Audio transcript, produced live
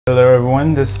Hello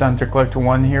everyone, this is Hunter Collector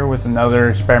 1 here with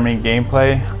another Spider-Man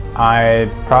gameplay. I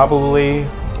probably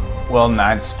will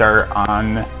not start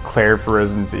on Claire for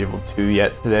Resident Evil 2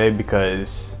 yet today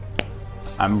because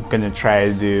I'm going to try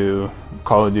to do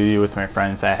Call of Duty with my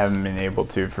friends. I haven't been able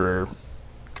to for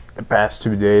the past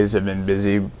 2 days. I've been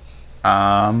busy.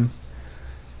 And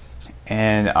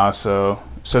also,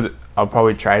 I'll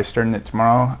probably try starting it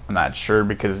tomorrow. I'm not sure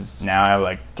because now I have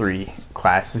like 3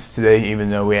 classes today, even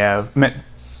though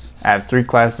I have 3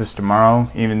 classes tomorrow,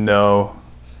 even though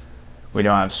we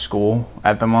don't have school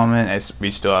at the moment.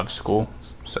 We still have school,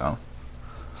 so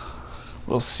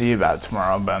we'll see about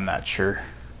tomorrow, but I'm not sure.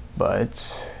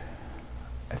 But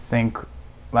I think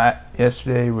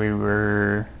yesterday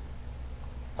I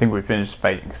think we finished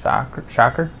fighting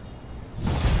Shocker.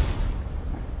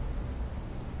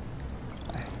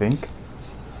 I think.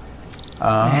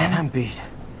 Man, I'm beat.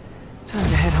 Time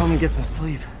to head home and get some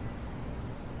sleep.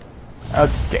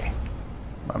 Okay.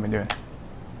 What am I doing?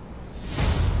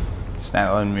 It's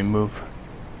not letting me move.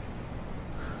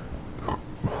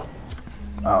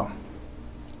 Oh.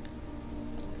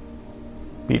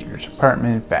 Peter's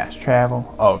apartment, fast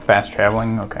travel. Oh, fast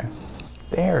traveling, okay.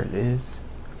 There it is.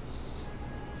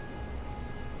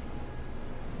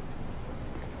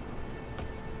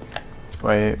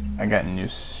 Wait, I got new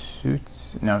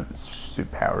suits? No,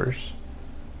 suit powers.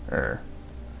 Or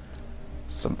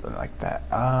something like that.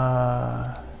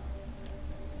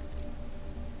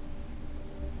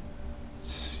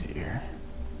 Let's see here.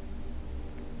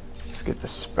 Let's get the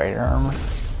spider armor.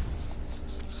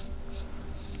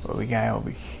 What we got over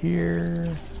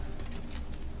here?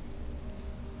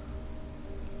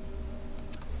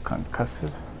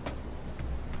 Concussive.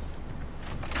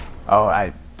 Oh,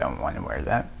 I don't want to wear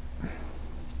that.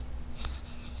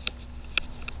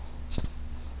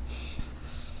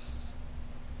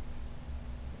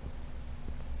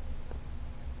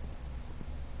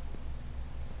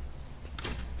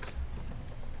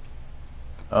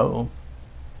 Oh.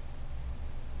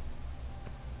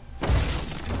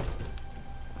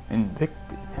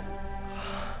 Invicted.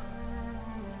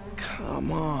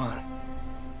 Come on.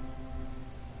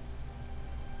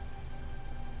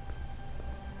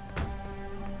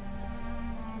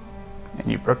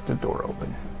 And you broke the door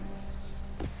open.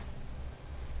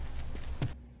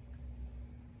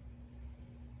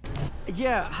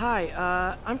 Yeah,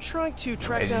 hi. I'm trying to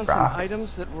track down some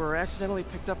items that were accidentally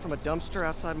picked up from a dumpster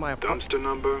outside my apartment. Dumpster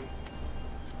number?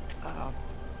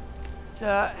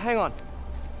 Hang on.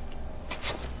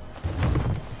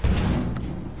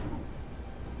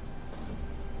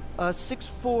 Uh,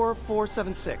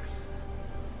 64476.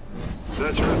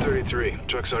 That's Route 33.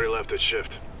 Truck's already left its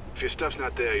shift. If your stuff's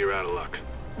not there, you're out of luck.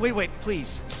 Wait,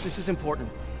 please. This is important.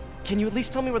 Can you at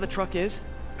least tell me where the truck is?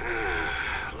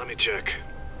 Let me check.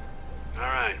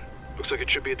 Alright. Looks like it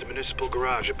should be at the municipal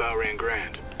garage at Bowery and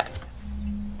Grand.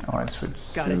 Oh, I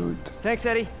switched Got it. Thanks,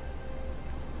 Eddie.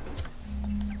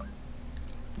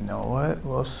 You know what?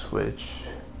 We'll switch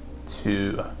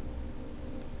to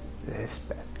this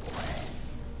bad boy.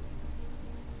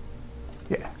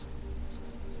 Yeah.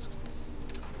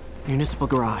 Municipal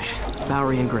garage,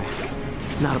 Bowery and Grand.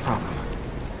 Not a problem.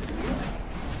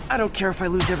 I don't care if I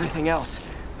lose everything else,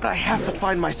 but I have to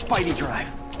find my Spidey drive.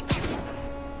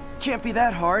 Can't be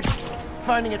that hard.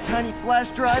 Finding a tiny flash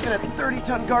drive in a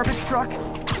 30-ton garbage truck.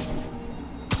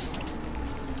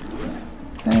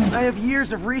 I have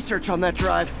years of research on that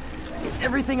drive.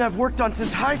 Everything I've worked on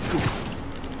since high school.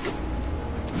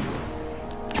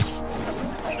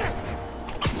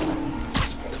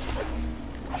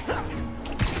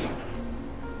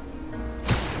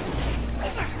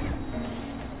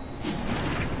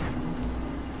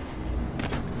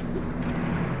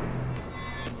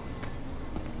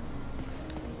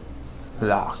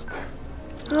 Locked.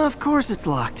 Of course it's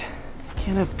locked.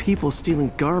 Can't have people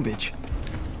stealing garbage.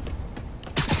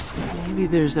 Maybe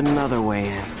there's another way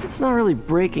in. It's not really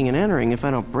breaking and entering if I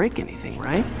don't break anything,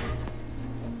 right?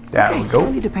 There we go.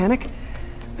 No need to panic.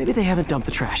 Maybe they haven't dumped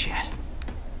the trash yet.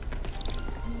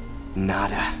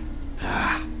 Nada.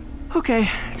 Okay,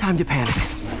 time to panic.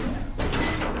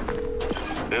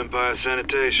 Empire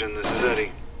Sanitation, this is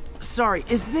Eddie. Sorry,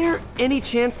 is there any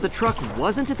chance the truck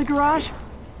wasn't at the garage?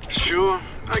 Sure,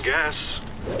 I guess.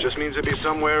 Just means it'd be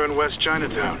somewhere in West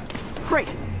Chinatown.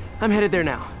 Great. I'm headed there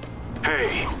now.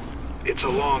 Hey, it's a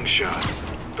long shot,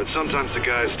 but sometimes the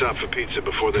guys stop for pizza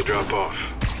before they drop off.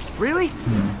 Really?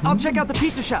 I'll check out the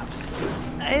pizza shops.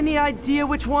 Any idea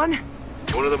which one?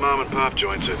 One of the mom and pop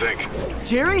joints, I think.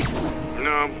 Jerry's?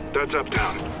 No, that's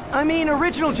uptown. I mean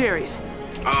original Jerry's.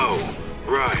 Oh,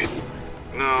 right.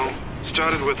 No,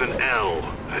 started with an L,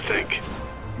 I think.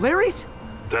 Larry's?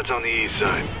 That's on the east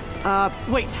side.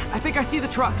 Wait, I think I see the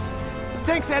trucks.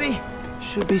 Thanks, Eddie.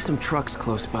 Should be some trucks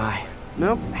close by.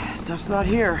 Nope, stuff's not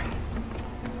here.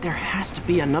 There has to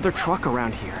be another truck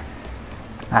around here.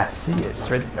 I see it. It's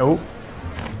right. Oh.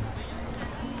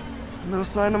 No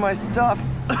sign of my stuff.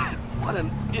 What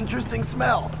an interesting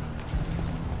smell.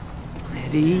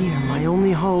 Eddie, you're my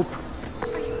only hope.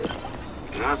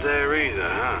 Not there either,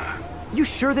 huh? You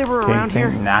sure they were around here?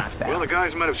 Knocked that. Well, the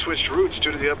guys might have switched routes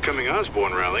due to the upcoming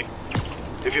Osborne rally.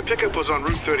 If your pickup was on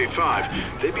Route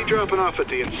 35, they'd be dropping off at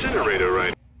the incinerator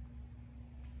right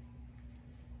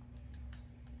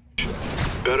now.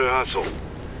 Better hustle.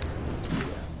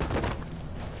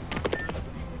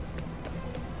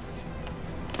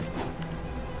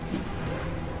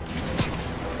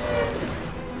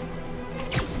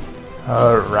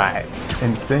 Alright,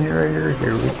 incinerator,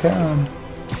 here we come.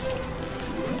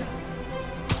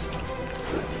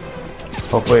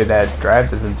 Hopefully that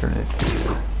drive doesn't turn into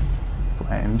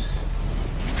flames.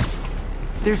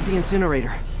 There's the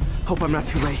incinerator. Hope I'm not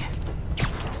too late.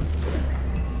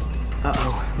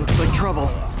 Uh-oh, looks like trouble.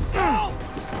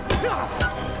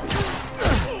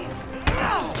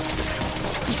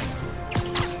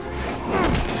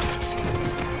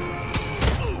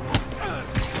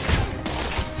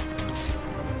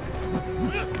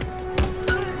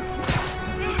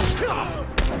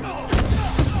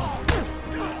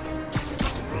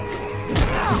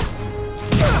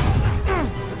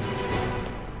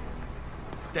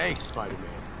 Thanks, Spider-Man.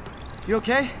 You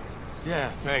okay? Yeah,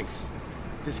 thanks.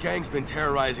 This gang's been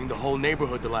terrorizing the whole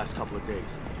neighborhood the last couple of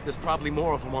days. There's probably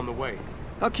more of them on the way.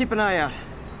 I'll keep an eye out.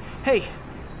 Hey,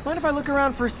 mind if I look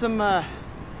around for some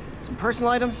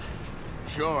personal items?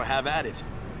 Sure, have at it.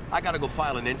 I gotta go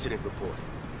file an incident report.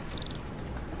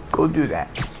 Go do that.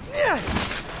 I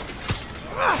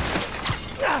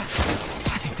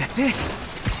think that's it.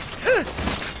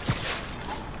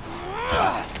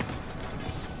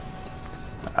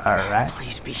 Alright.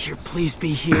 Please be here, please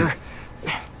be here.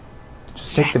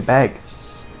 Just take the bag.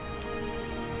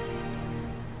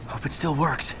 Hope it still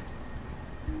works.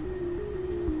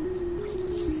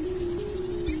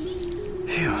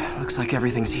 Phew, looks like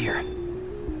everything's here.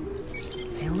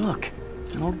 Hey look,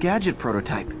 an old gadget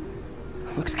prototype.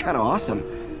 Looks kinda awesome.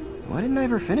 Why didn't I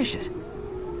ever finish it?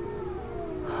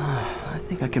 I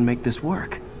think I can make this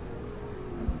work.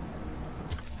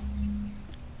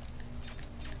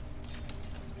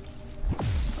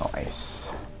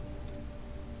 Nice.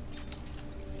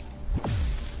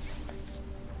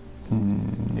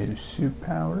 New suit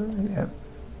power, yep.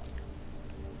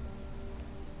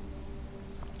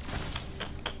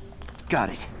 Got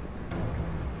it.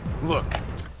 Look,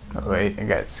 Oh wait, I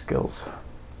got skills.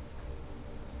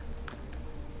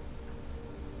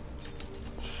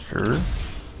 Sure.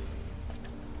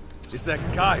 it's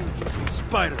that guy from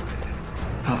Spider-Man.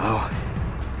 Uh-oh.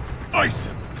 Ice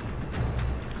him!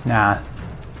 Nah.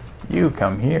 You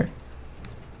come here.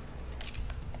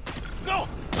 No!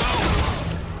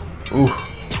 Ooh.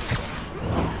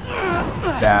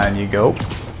 Down you go.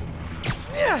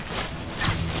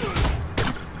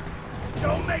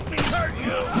 Don't make me hurt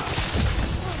you!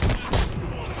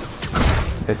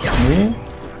 This is me.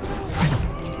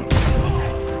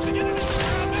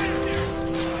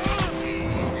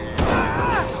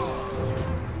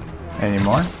 Any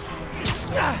more?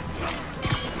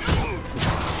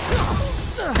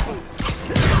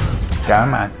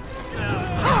 Come on.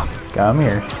 Come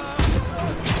here.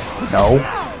 No.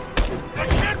 I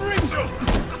can't reach you!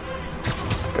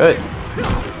 Good.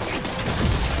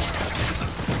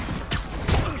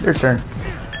 Your turn.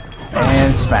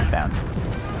 And smackdown.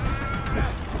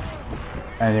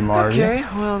 Any more? of you? Okay,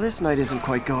 well this night isn't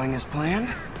quite going as planned.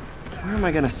 Where am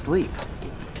I gonna sleep?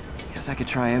 Guess I could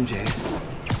try MJ's.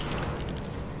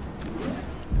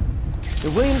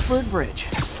 The Williamsburg Bridge.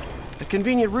 A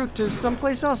convenient route to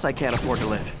someplace else I can't afford to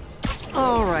live.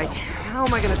 All right, how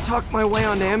am I gonna talk my way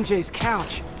onto MJ's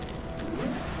couch?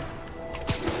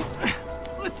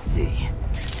 Let's see.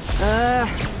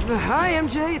 Hi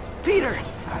MJ, it's Peter.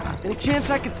 Any chance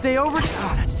I could stay over?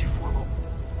 Oh, that's too formal.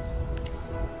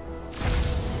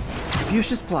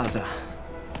 Confucius Plaza.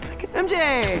 MJ!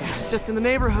 I was just in the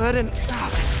neighborhood and... Oh,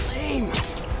 that's lame.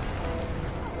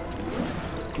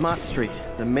 Mott Street,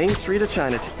 the main street of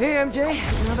Chinatown. Hey, MJ.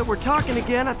 Now that we're talking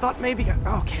again, I thought maybe...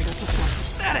 Okay, this is so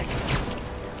pathetic.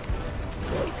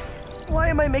 Why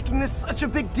am I making this such a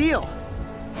big deal?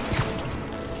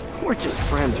 We're just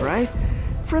friends, right?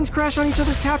 Friends crash on each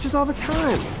other's couches all the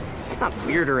time. It's not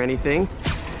weird or anything.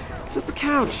 It's just a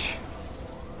couch.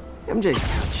 MJ's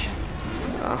couch.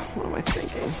 Oh, what am I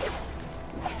thinking?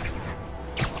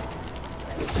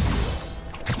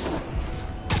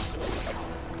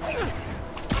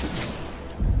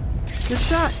 Good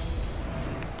shot.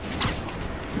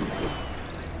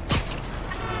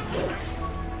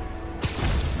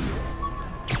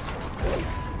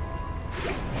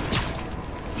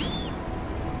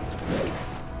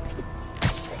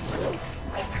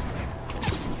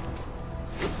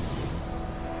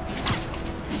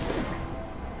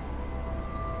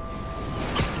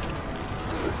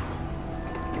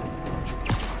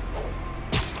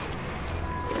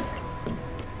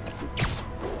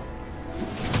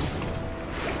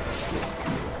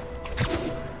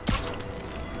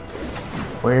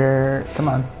 Where? Come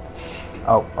on.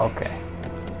 Oh, okay.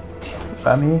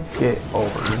 Let me get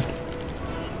over.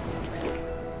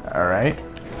 Alright.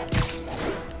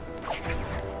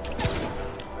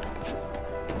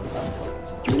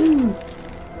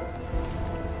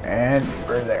 And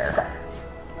we're there.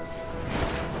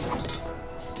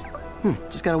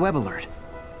 Just got a web alert.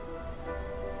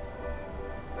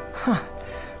 Huh.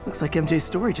 Looks like MJ's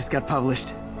story just got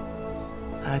published.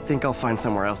 I think I'll find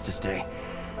somewhere else to stay.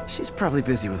 She's probably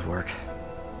busy with work.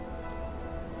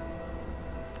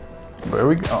 Where are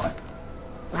we going?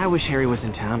 I wish Harry was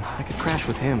in town. I could crash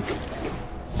with him.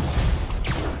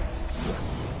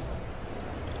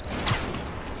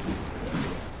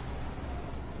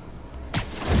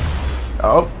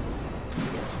 Oh.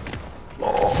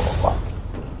 Oh.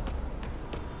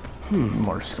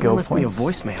 More skill Left points. me a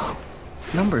voicemail.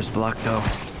 Number's blocked though.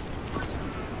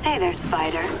 Hey there,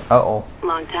 Spider. Uh-oh.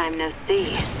 Long time no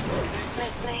see.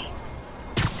 Miss me?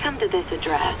 Come to this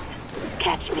address.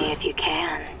 Catch me if you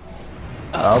can.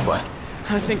 Oh boy.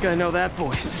 I think I know that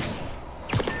voice.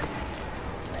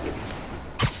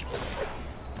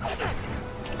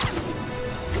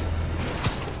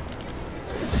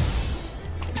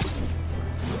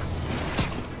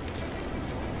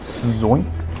 Zoink.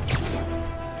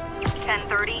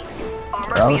 10:30.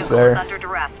 Armored That was vehicle there. is under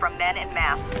duress from men en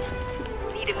masse.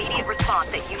 Need immediate response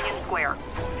at Union Square.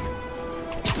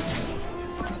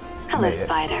 Hello, Made it.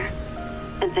 Spider.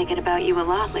 Been thinking about you a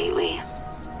lot lately.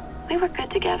 We were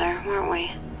good together, weren't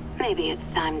we? Maybe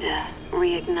it's time to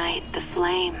reignite the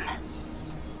flame.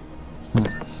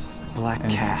 Black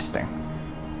Cat.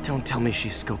 Interesting. Don't tell me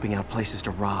she's scoping out places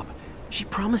to rob. She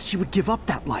promised she would give up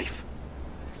that life.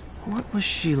 What was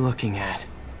she looking at?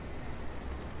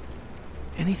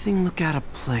 Anything look out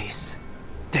of place?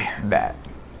 There. That.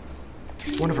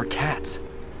 One of her cats.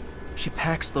 She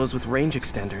packs those with range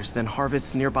extenders, then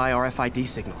harvests nearby RFID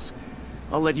signals.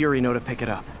 I'll let Yuri know to pick it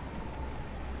up.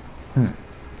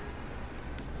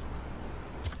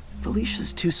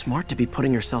 Felicia's too smart to be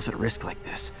putting herself at risk like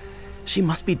this. She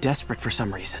must be desperate for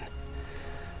some reason.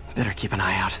 Better keep an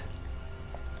eye out.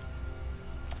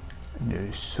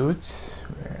 New suits.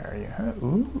 Where are you? Huh?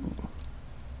 Ooh.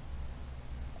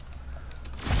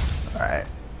 Alright.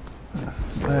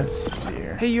 Let's see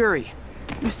here. Hey Yuri,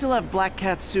 you still have Black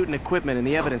Cat's suit and equipment in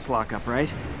the evidence lockup,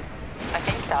 right? I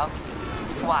think so.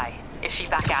 Why? Is she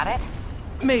back at it?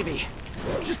 Maybe.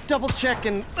 Just double check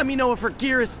and let me know if her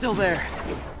gear is still there.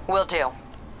 Will do.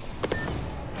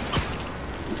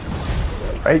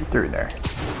 Right through there.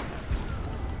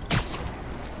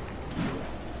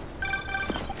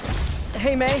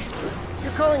 Hey May,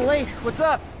 you're calling late. What's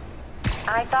up?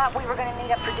 I thought we were gonna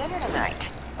meet up for dinner tonight.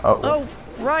 Oh,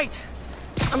 right.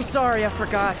 I'm sorry, I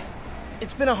forgot.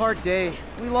 It's been a hard day.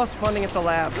 We lost funding at the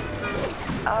lab.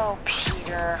 Oh,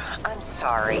 Peter, I'm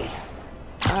sorry.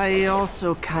 I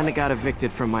also kinda got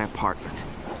evicted from my apartment.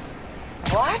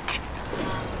 What?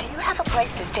 Do you have a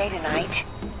place to stay tonight?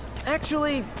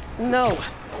 Actually, no.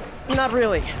 Not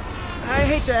really. I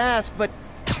hate to ask, but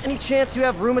any chance you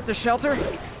have room at the shelter?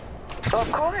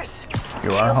 Of course.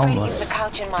 You are Feel free to homeless. use the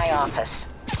couch in my office.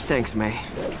 Thanks, May.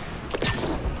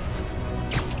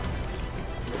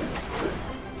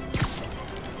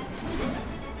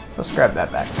 Let's grab that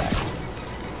backpack.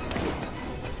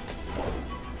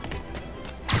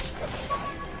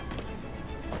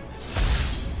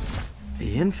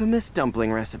 The infamous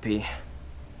dumpling recipe.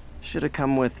 Should have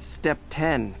come with step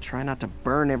 10. Try not to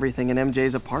burn everything in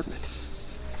MJ's apartment.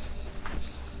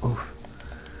 Oof.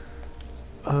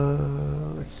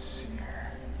 Let's see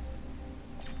here.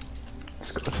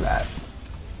 Let's go with that.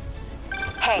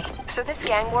 Hey, so this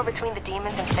gang war between the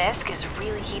demons and Fisk is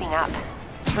really heating up.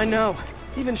 I know.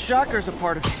 Even Shocker's a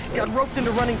part of it. Got roped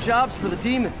into running jobs for the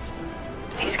demons.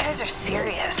 These guys are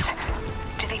serious.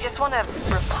 Do they just want to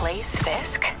replace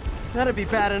Fisk? That'd be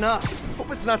bad enough.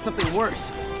 Hope it's not something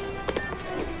worse.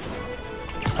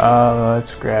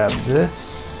 Let's grab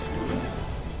this.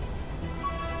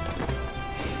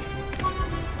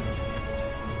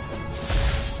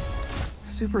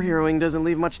 Superheroing doesn't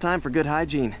leave much time for good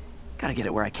hygiene. Gotta get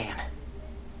it where I can.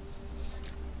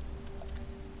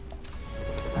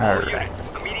 Alright.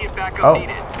 units, immediate backup Oh.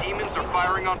 needed. Demons are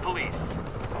firing on police.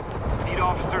 Need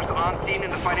officers on scene in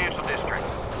the financial district.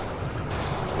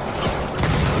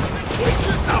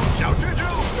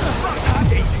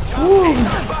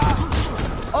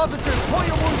 Officers, pull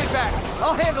your wounded back.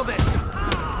 I'll handle this.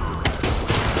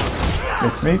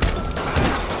 Miss me?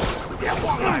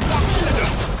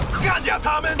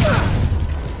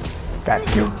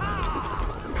 Got you.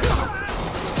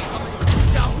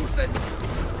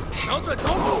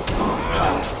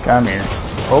 Come here.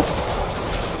 Oh.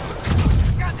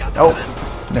 Oh.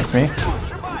 Miss me.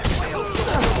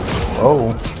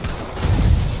 Oh.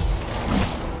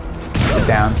 Get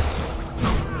down.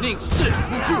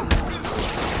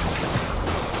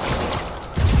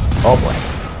 Oh boy.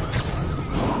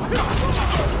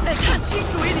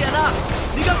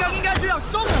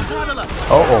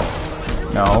 Oh.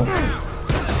 No.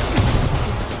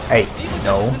 Hey.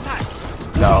 No.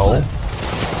 No.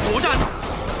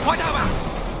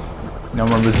 No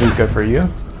more bazooka for you.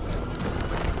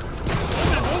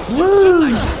 Woo!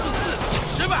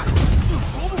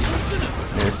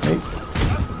 Miss me.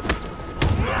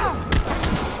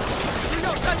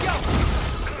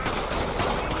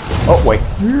 Oh wait.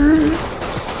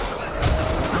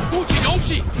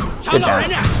 Get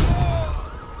down.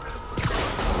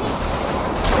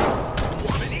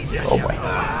 Oh boy.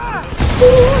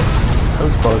 That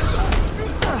was close.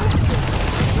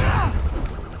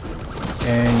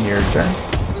 And your turn.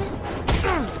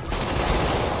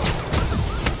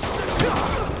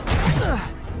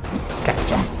 Catch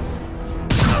him.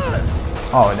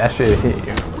 Oh, that should have hit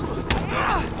you.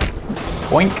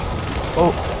 Boink.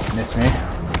 Oh, missed me.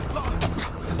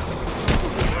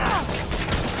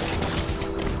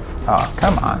 Oh,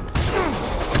 come on.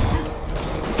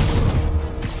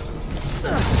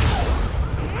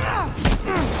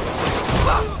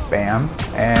 Bam.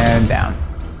 And down.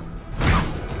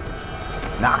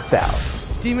 Knocked out.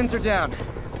 Demons are down.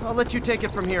 I'll let you take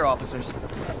it from here, officers.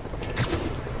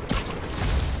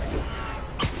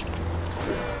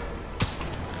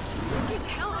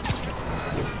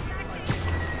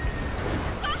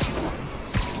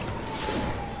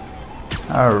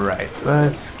 Alright,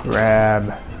 let's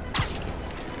grab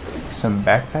some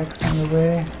backpacks on the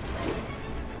way.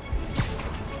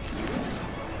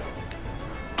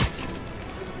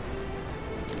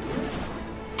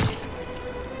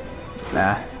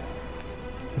 Nah.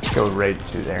 Let's go right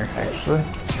to there, actually.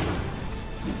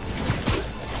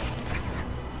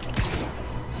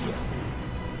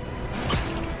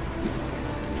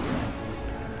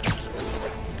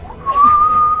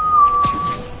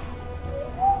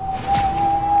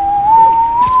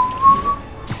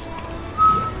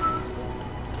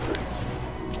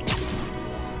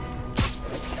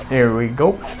 Here we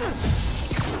go.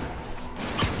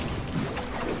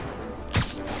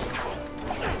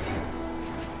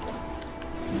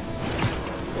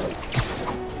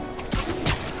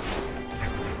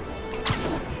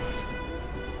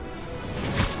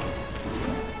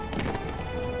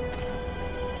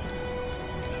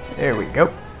 There we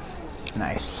go.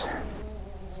 Nice.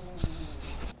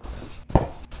 Are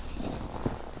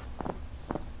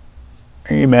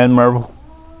you mad, Marvel?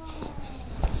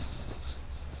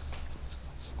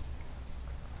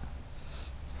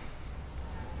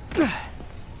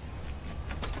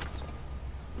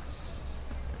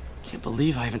 Can't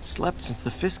believe I haven't slept since the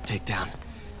Fisk takedown.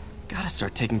 Gotta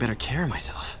start taking better care of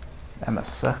myself. That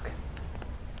must suck.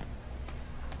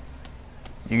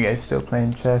 You guys still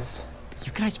playing chess?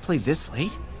 You guys play this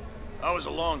late? I was a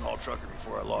long-haul trucker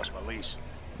before I lost my lease.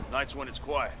 Nights when it's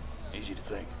quiet. Easy to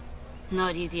think.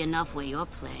 Not easy enough where you're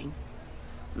playing.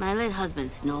 My late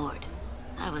husband snored.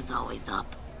 I was always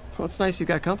up. Well, it's nice you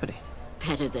got company.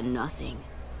 Better than nothing.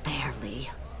 Barely.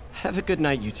 Have a good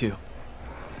night, you two.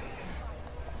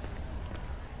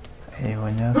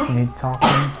 Anyone else need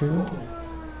talking to?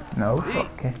 No?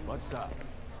 Okay. What's up?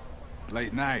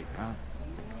 Late night, huh?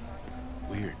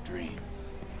 Weird dream.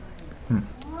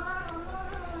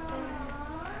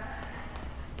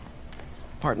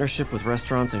 Partnership with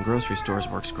restaurants and grocery stores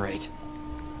works great.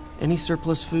 Any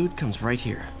surplus food comes right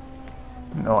here.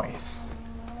 Nice.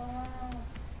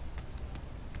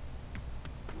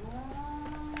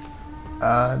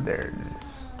 There it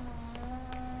is.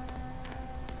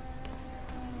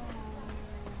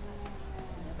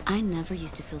 I never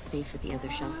used to feel safe at the other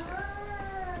shelter.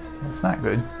 That's not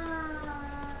good.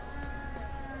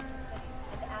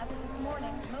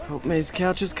 Hope May's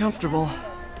couch is comfortable.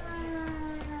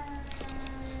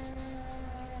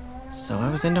 So I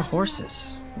was into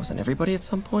horses. Wasn't everybody at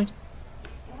some point?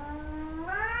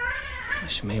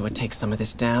 Wish May would take some of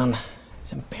this down.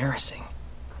 It's embarrassing.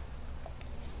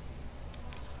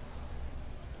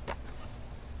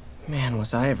 Man,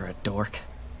 was I ever a dork.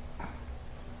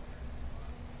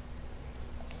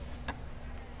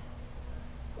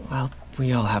 Well,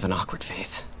 we all have an awkward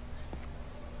phase.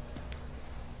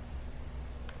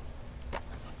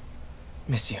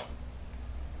 Miss you.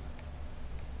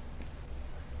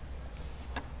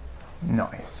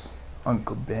 Nice.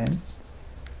 Uncle Ben.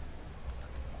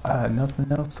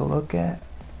 Nothing else to look at?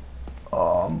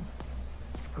 No.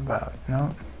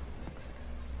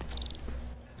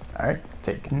 Alright,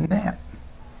 taking a nap.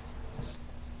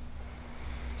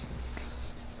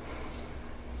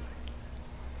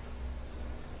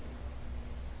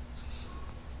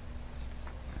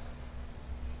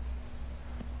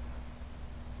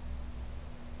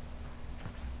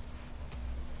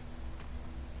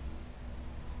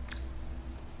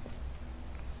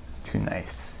 Too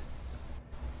nice.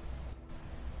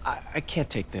 I can't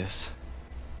take this.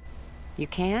 You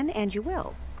can and you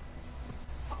will.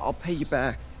 I'll pay you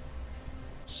back.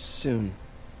 Soon.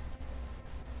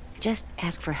 Just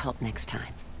ask for help next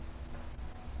time.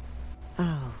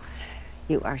 Oh,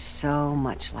 you are so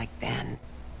much like Ben.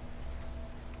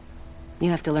 You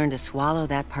have to learn to swallow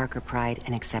that Parker pride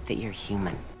and accept that you're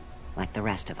human, like the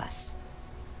rest of us.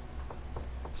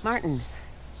 Martin.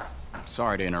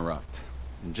 Sorry to interrupt.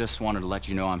 Just wanted to let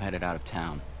you know I'm headed out of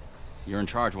town. You're in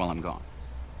charge while I'm gone.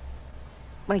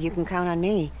 Well, you can count on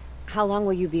me. How long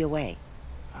will you be away?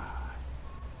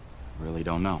 Really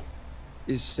don't know.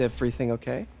 Is everything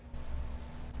okay?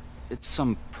 It's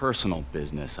some personal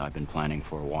business I've been planning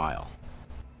for a while.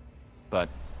 But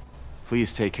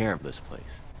please take care of this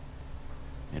place.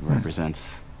 It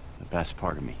represents the best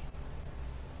part of me.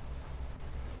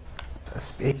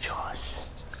 Suspicious.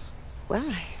 Well,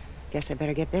 I guess I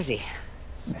better get busy.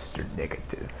 Mr.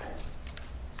 Negative.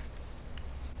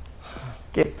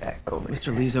 Get back over here.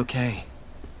 Mr. Lee's okay.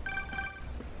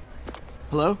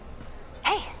 Hello?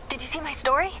 Hey, did you see my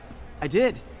story? I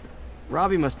did.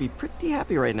 Robbie must be pretty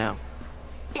happy right now.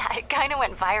 Yeah, it kind of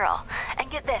went viral.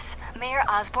 And get this, Mayor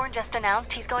Osborn just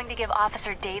announced he's going to give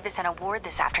Officer Davis an award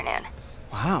this afternoon.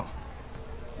 Wow.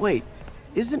 Wait,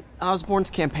 isn't Osborn's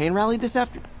campaign rally this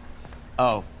afternoon?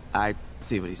 Oh, I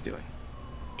see what he's doing.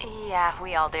 Yeah,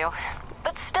 we all do.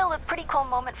 But still a pretty cool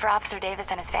moment for Officer Davis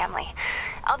and his family.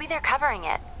 I'll be there covering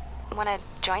it. Wanna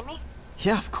join me?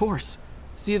 Yeah, of course.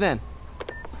 See you then.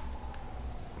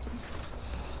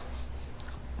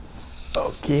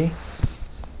 Okay.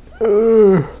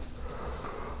 This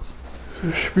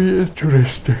should be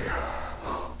interesting.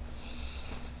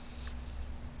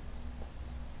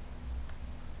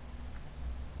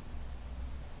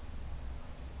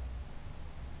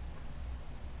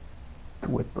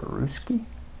 Whipperooski.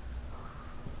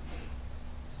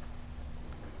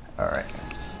 Alright.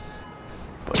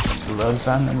 Put some gloves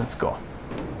on and let's go.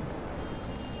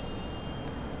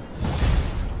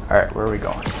 Alright, where are we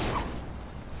going?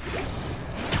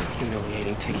 It's so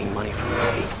humiliating taking money from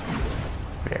Robbie.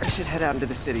 I should head out into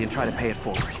the city and try to pay it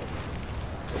forward.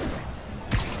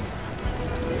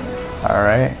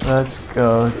 Alright, let's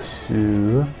go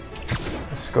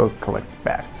collect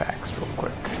backpacks real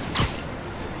quick.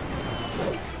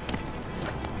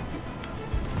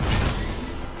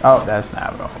 Oh, that's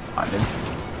not what I wanted.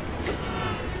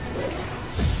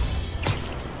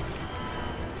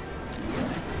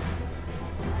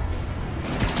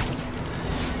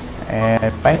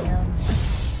 And bam.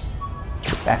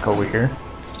 Get back over here.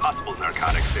 Possible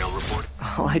narcotics sale report.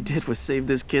 All I did was save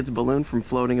this kid's balloon from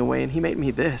floating away, and he made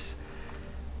me this.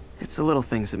 It's the little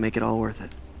things that make it all worth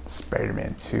it.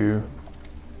 Spider-Man 2.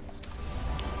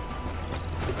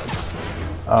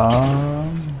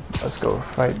 Let's go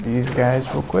fight these guys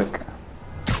real quick.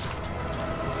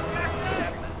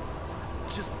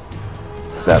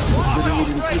 What's up? Literally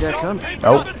didn't see that coming.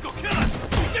 Nope.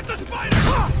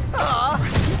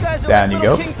 Down you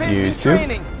go. You too.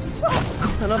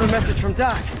 Another message from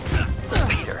Doc.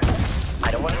 Peter,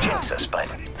 I don't want to jinx us, but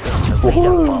the lead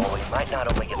I'm following might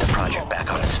not only get the project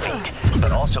back on its feet,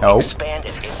 but also expand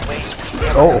it in ways we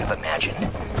never could have imagined.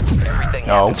 Everything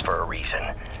happens for a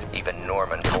reason. Even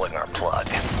Norman pulling our plug.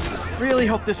 Really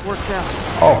hope this works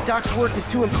out. Doc's work is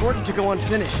too important to go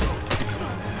unfinished.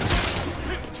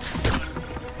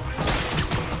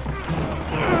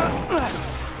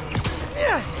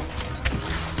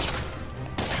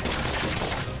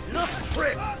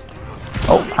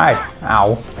 Oh, hi.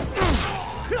 Ow.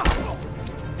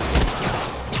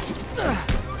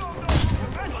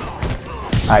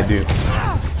 I do.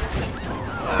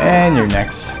 And you're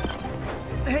next.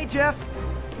 Hey, Jeff.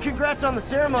 Congrats on the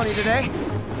ceremony today.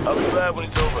 I'll be glad when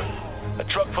it's over. A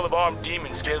truck full of armed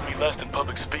demons scares me less than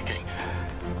public speaking.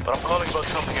 But I'm calling about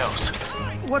something else.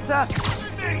 What's up?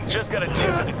 Just got a tip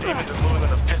that the demons are moving on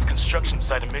the Fisk construction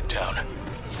site in Midtown.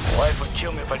 Wife would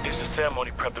kill me if I ditched a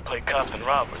ceremony prep to play cops and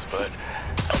robbers, but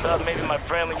I thought maybe my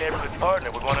friendly neighborhood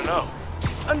partner would want to know.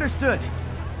 Understood.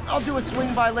 I'll do a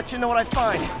swing by, let you know what I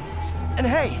find. And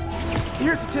hey,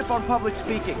 here's a tip on public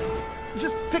speaking.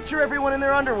 Just picture everyone in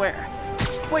their underwear.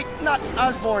 Wait, not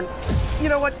Osborn. You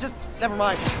know what? Just never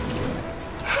mind.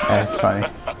 That's funny.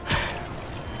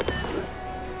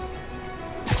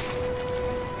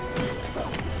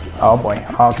 Oh boy.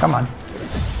 Oh, come on.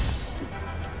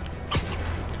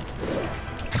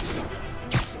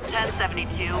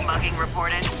 1072, mugging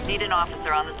reported. Need an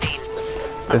officer on the scene.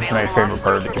 This is my favorite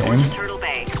part of the game. Turtle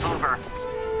Bay, over.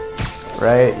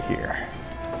 Right here.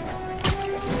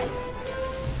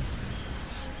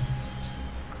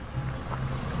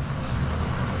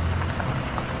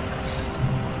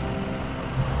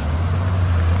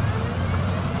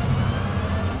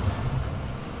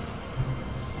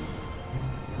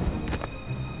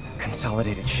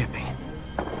 Consolidated shipping.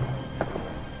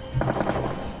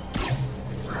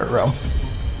 Row.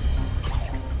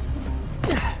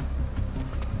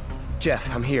 Jeff,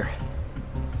 I'm here.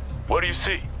 What do you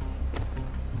see?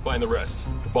 Find the rest.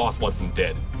 The boss wants them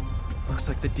dead. Looks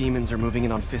like the demons are moving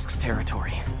in on Fisk's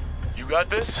territory. You got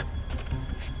this?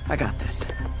 I got this.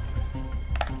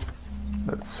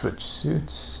 Let's switch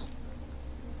suits.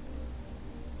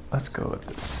 Let's go with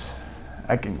this.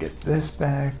 I can get this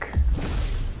back.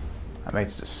 I might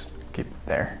just keep it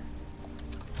there.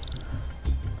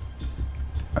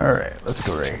 Alright, let's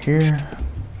go right here.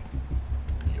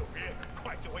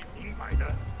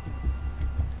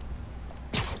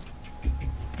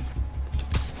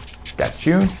 Got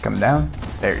you. Come down.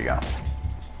 There you go.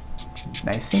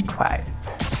 Nice and quiet.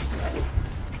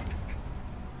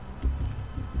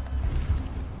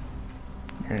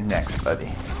 You're next,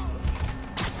 buddy.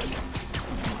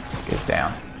 Get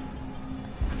down.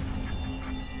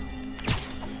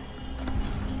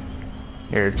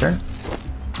 Your turn.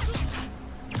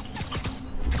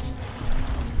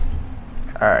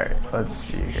 Alright, let's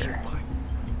see here.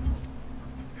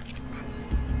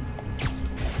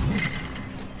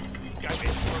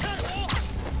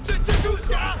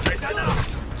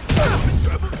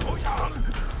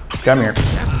 Come here.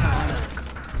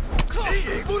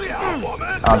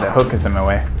 Oh, the hook is in my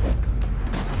way.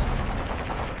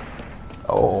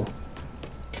 Oh.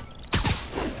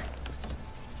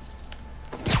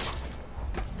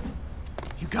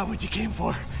 You got what you came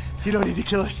for. You don't need to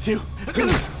kill us too.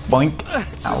 Boink.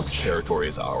 Ouch. This territory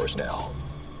is ours now.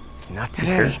 Not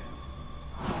today.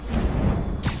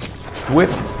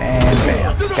 Whip and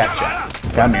bam. Gotcha.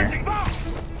 Come here.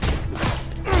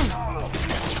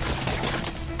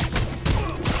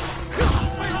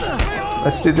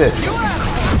 Let's do this.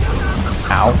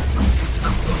 Ow.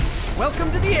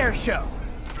 Welcome to the air show.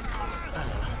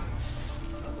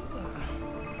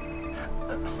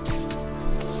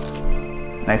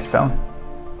 Nice phone.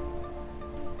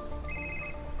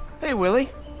 Hey,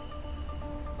 Willie.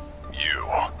 You.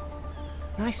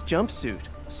 Nice jumpsuit.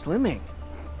 Slimming.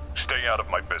 Stay out of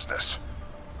my business.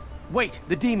 Wait,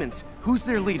 the demons. Who's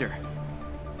their leader?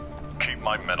 Keep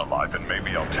my men alive and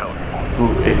maybe I'll tell you.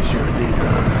 Who is your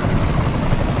leader?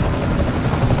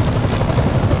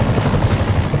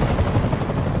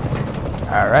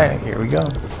 Alright, here we go.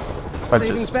 Bunch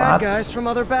Saving of bad spots. guys from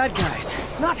other bad guys.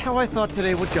 Not how I thought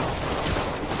today would go.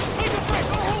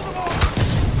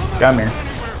 Come here.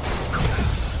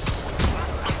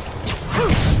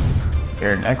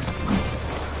 Here next.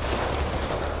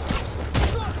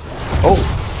 Oh.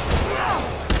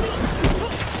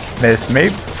 Miss me.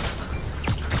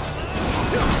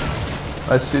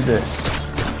 Let's do this.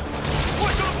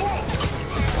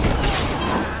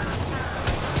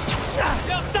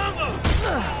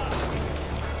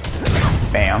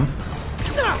 Bam.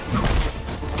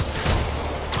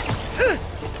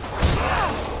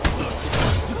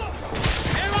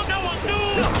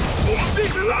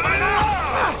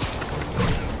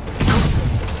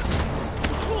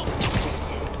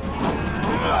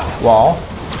 Wall.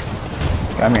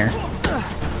 Come here.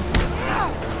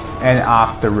 And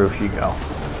off the roof you go.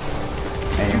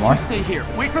 Any more? Stay here.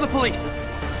 Wait for the police.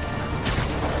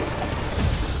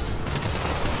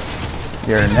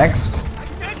 You're next.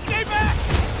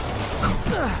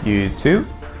 You too.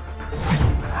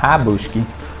 Hi, Bushki.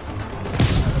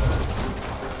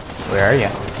 Where are you?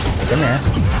 Come here.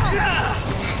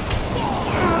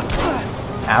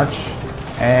 Ouch.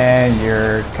 And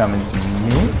you're coming to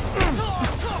me.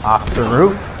 Off the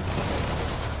roof.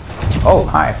 Oh,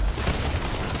 hi.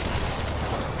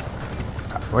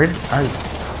 Where are you?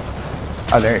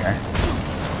 Oh, there you are.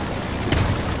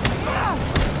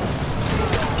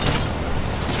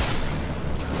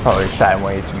 Probably shot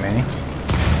way too many.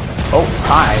 Oh,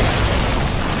 hi.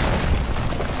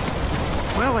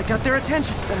 Well, I got their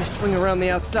attention. Better swing around the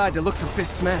outside to look for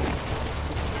Fisk's men.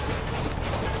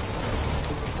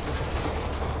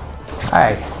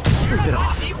 Hi. Sleep it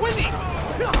off.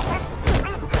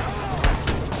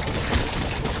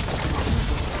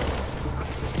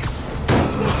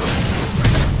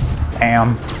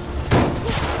 Bam.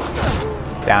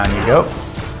 Down you go.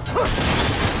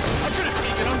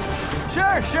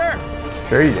 Sure.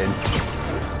 Sure you did.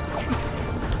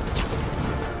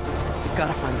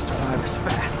 Gotta find the survivors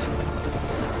fast.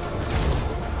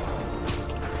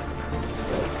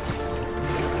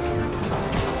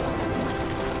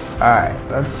 Alright,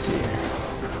 let's see here.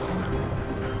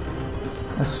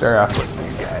 Let's start off with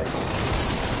you guys.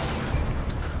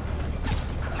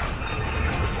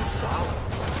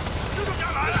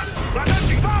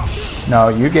 No,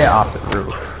 you get off the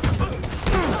roof.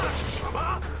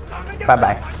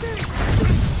 Bye-bye.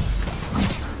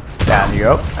 Down you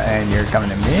go, and you're coming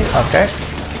to me, okay.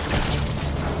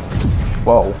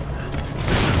 Whoa.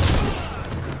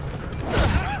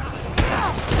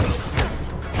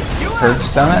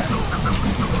 Purge done it?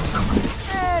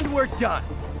 And we're done.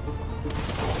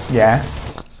 Yeah.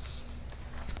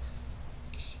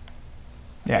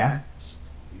 Yeah.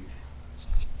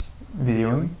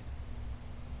 Viewing?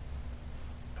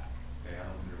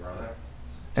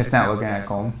 It's not looking at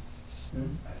Colm.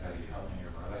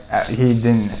 He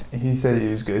didn't. He said he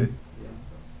was good.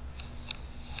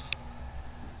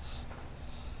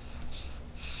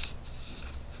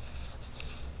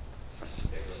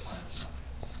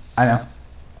 I know.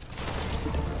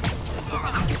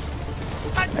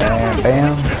 And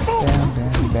bam, bam,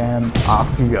 bam, bam,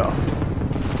 off you go.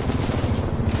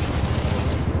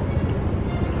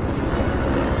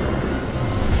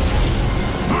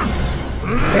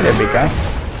 Hey there, big guy.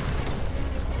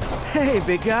 Hey,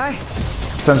 big guy.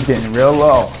 Sun's getting real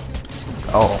low.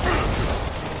 Oh.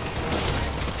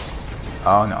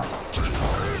 Oh no.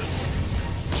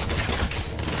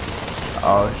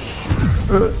 Oh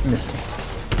shoot. Missed me.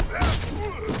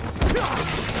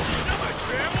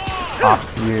 Off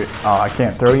you. Oh, I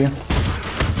can't throw you.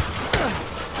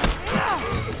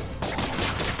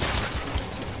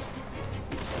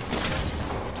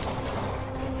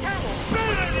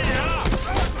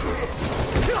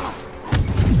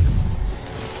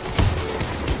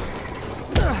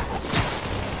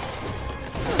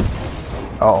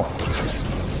 Oh.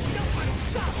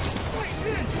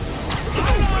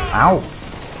 Ow.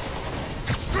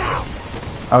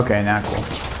 Okay, not cool.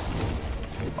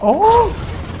 Oh!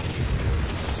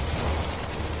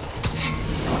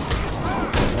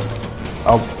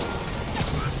 Oh.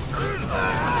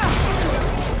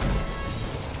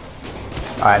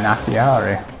 I knocked you out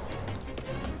already.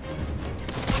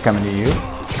 Coming to you.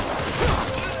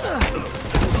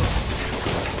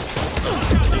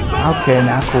 Okay,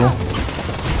 not cool.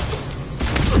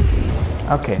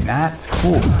 Okay, not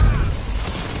cool.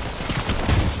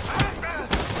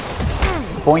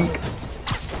 Boink.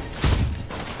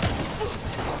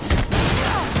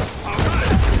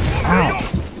 Ow.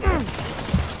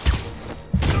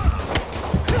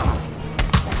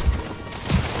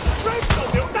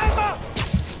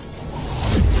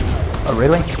 Oh,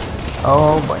 really?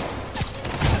 Oh, boy.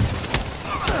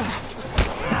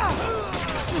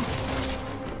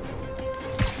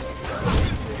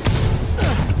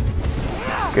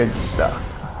 Good stuff.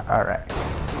 Alright.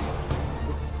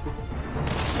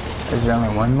 Is there only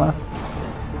one left?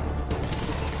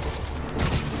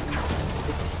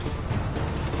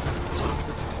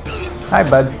 Hi,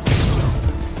 bud.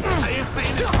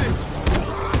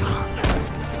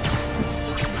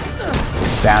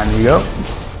 Down you go.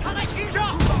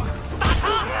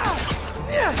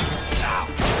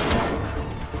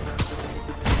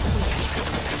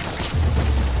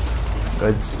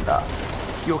 Good stuff.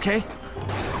 You okay?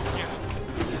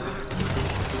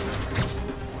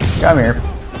 Come here.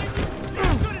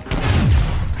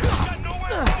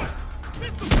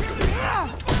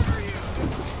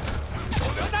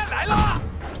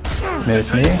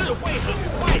 Miss me.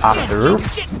 Off the roof.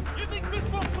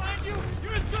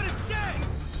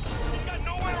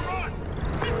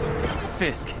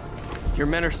 Fisk, your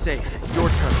men are safe. Your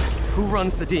turn. Who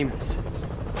runs the demons?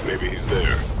 Maybe he's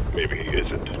there. Maybe he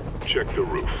isn't. Check the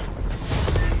roof.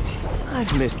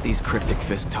 I've missed these cryptic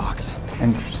Fisk talks.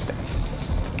 Interesting.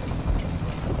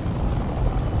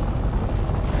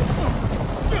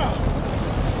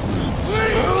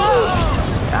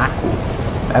 Not cool.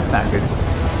 That's not good.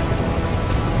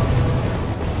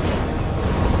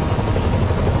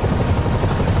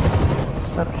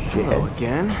 What's up, Hello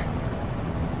again.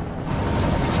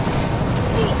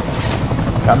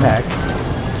 Come back.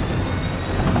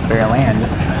 Better land.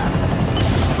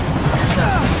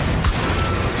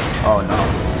 Oh no.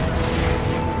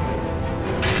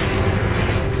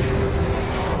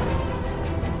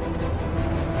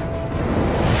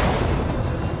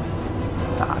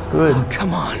 Not good. Oh,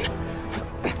 come on.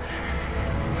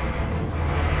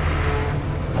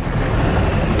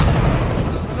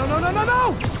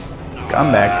 No!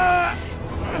 Come back.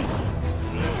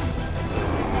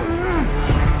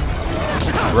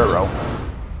 Roro.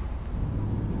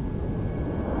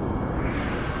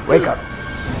 Wake up.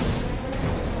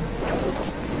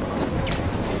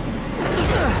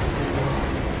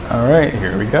 Alright,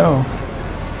 here we go.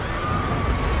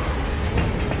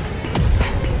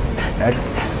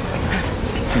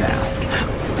 X now.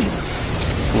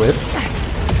 Whip.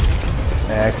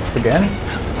 X again.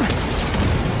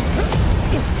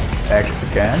 X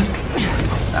again.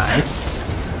 Nice.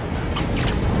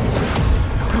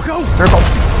 Go! Circle.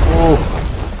 Ooh.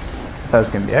 That was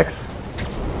gonna be X.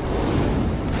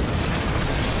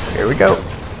 Here we go.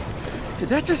 Did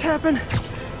that just happen?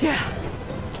 Yeah.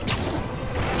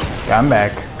 I'm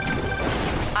back.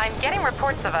 I'm getting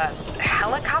reports of a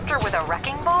helicopter with a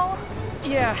wrecking ball.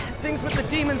 Yeah, things with the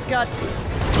demons got...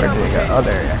 Where did it go? Oh,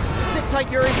 there you go. Sit tight,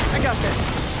 Yuri. I got this.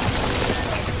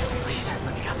 Please,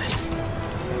 let me got this.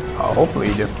 Oh, hopefully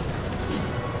you do.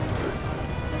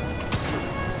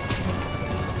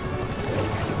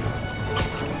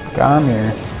 Come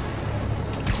here.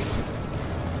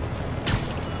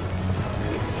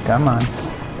 Come on.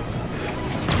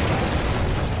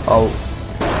 Oh.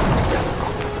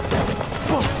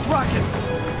 Whoa, rockets!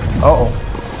 Uh-oh.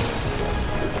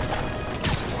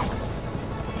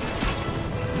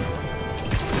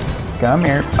 Come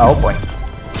here. Oh boy.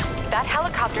 That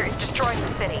helicopter is destroying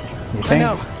the city. You think? I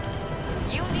know.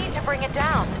 You need to bring it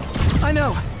down. I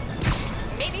know.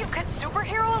 Maybe you could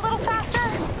superhero a little faster?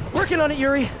 Working on it,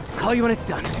 Yuri. Call you when it's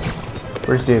done.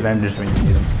 Where's the Avengers when you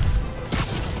need them?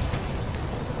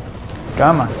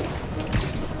 Come on.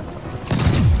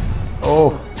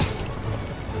 Oh.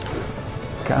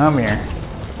 Come here.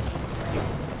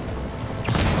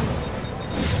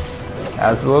 That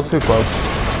was a little too close.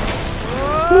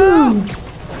 Woo.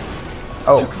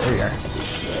 Oh, there you are.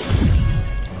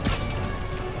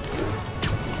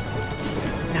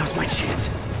 Now's my chance.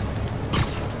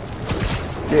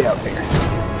 Get out there.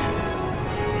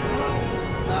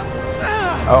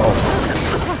 Uh-oh.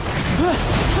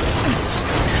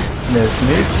 Miss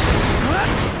me.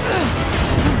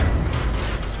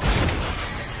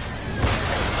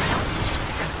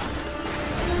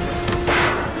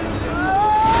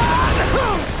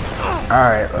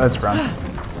 Alright, let's run.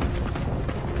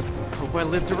 Hope I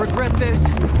live to regret this.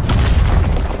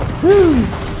 Woo!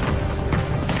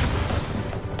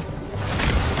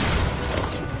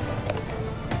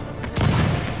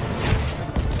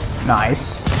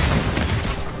 Nice.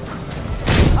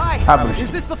 Hi,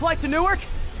 is this the flight to Newark?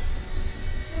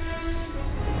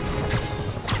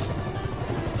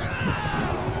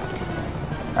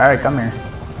 Alright, come here.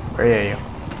 Where are you?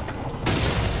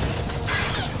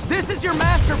 This is your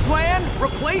master plan?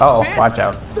 Replace Uh-oh, Fisk? watch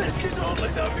out. Fisk is only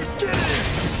the beginning.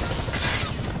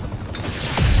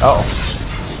 Uh-oh.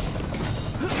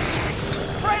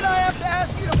 Afraid I have to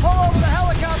ask you to pull over the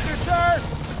helicopter, sir.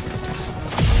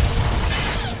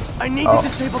 I need to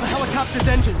disable the helicopter's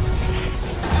engines.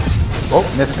 Oh,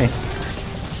 missed me.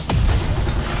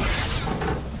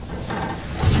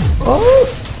 Oh!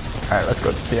 Alright, let's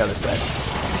go to the other side.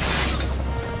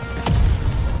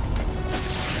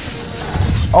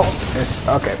 Oh, miss.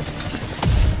 Okay.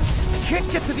 Can't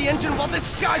get to the engine while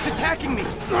this guy's attacking me.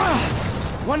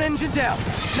 One engine down.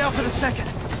 Now for the second.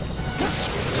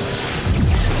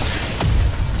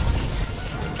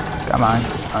 Come on,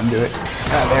 undo it.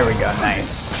 Ah, there we go.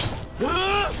 Nice.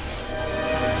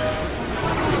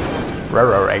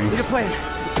 Roro egg. Need a plan.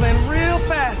 Plan real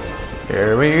fast.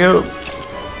 Here we go.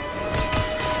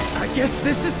 I guess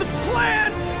this is the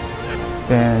plan.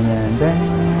 Dun, dun,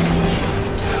 dun.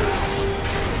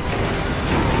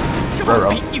 Come Roro.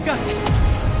 on, Pete, you got this.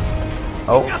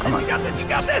 Oh, You got come this, on. you got this, you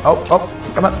got this. Oh,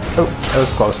 come on. Oh, that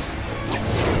was close.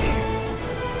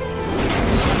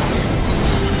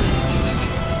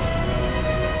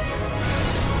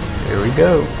 Here we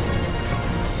go.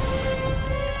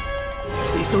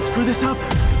 Please don't screw this up.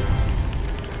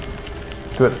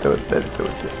 Do it, do it, do it, do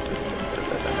it.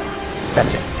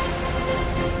 Gotcha.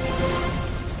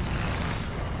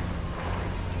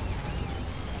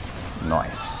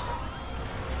 Nice.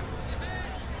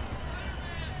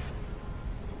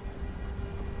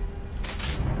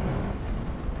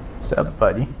 What's up,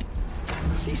 buddy?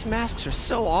 These masks are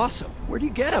so awesome. Where do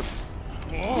you get them?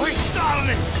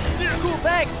 Cool,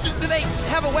 thanks. Do they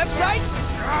have a website?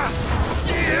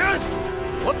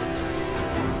 Whoops.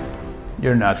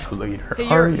 You're not the leader, Hey,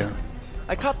 are you?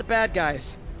 I caught the bad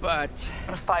guys, but...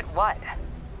 But what?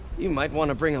 You might want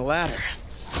to bring a ladder.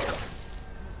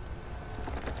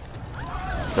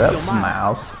 What's up,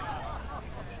 Miles?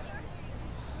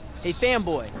 Hey,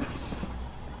 fanboy.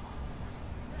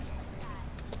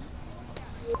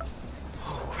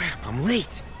 Oh, crap, I'm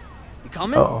late. You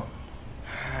coming? Uh-oh.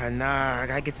 Nah, I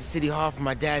gotta get to City Hall for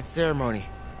my dad's ceremony.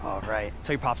 All right.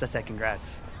 Tell your pops I said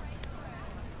congrats.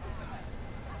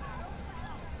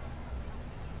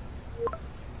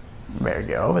 Better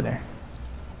get over there.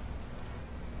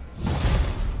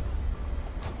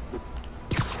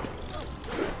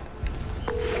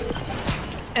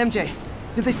 MJ,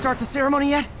 did they start the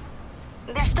ceremony yet?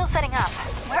 They're still setting up.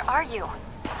 Where are you?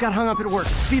 Got hung up at work.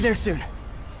 Be there soon.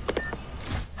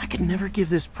 I could never give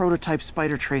this prototype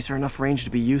spider tracer enough range to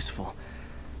be useful.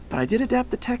 But I did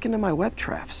adapt the tech into my web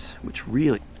traps, which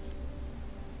really...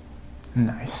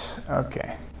 Nice.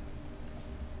 Okay.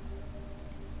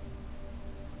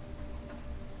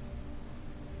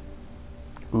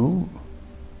 Ooh.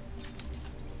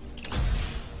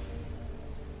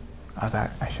 I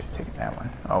thought I should have taken that one.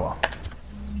 Oh well.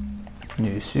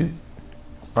 New suit.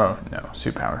 Oh no,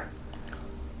 suit power.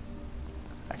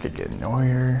 I could get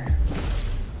Neuer.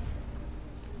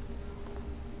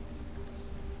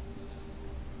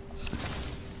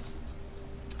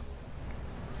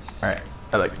 Alright,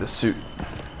 I like this suit.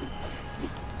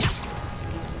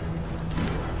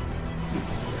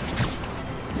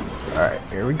 Alright,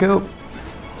 here we go.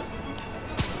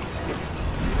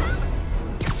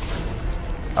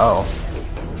 Oh.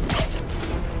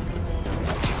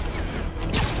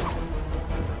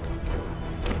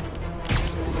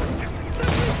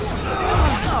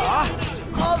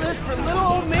 All this for little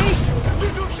old me?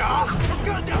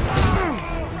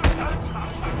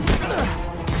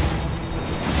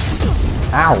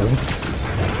 Ow.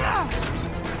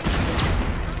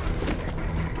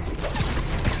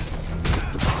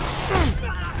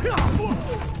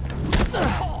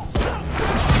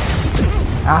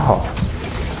 Ow.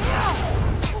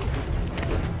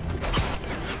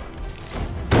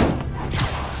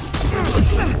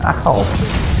 Ow.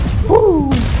 Woo.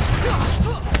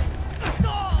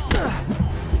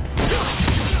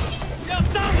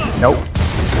 Nope.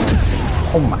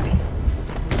 Oh my.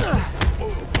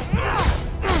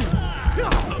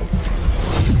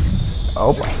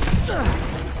 Oh boy.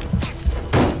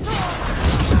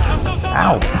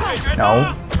 Ow.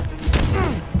 No.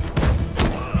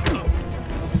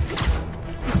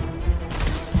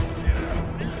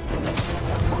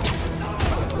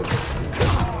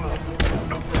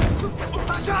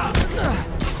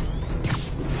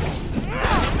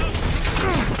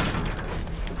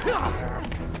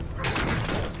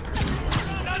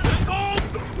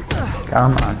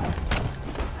 Come on.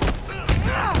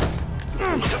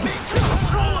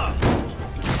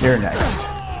 You're next.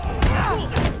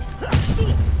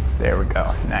 There we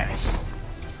go. Nice.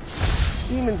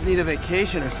 Demons need a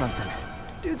vacation or something.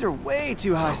 Dudes are way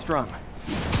too high-strung.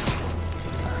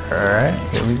 Alright,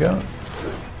 here we go.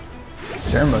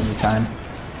 Ceremony time.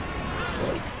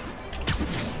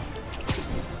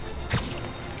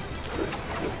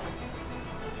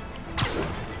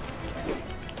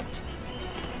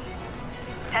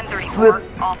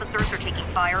 Officers are taking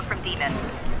fire from demons.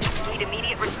 Need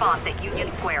immediate response at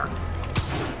Union Square.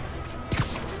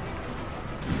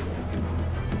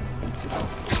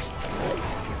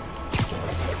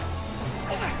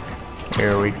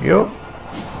 Here we go.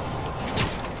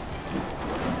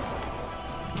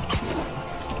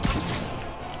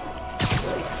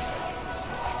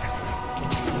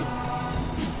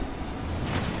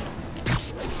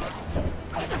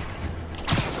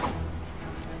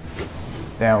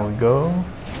 There we go.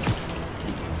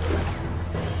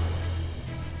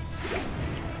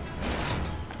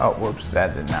 Oh, whoops,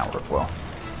 that did not work well.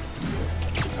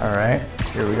 Alright,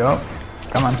 here we go.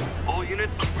 Come on. All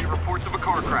units, we reports of a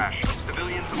car crash.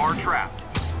 Civilians are trapped.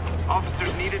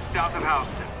 Officers needed south of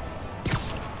Houston.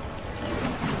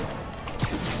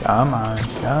 Come on,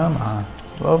 come on.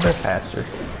 A little bit faster.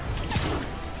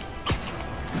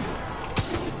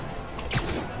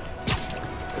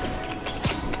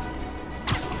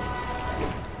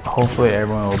 Hopefully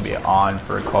everyone will be on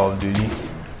for Call of Duty.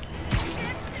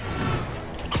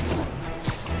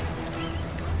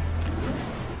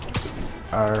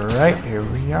 Alright, here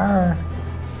we are.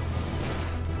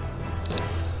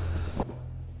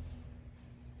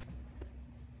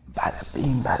 Bada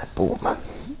bing, bada boom.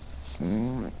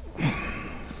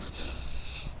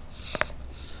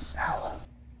 Ow.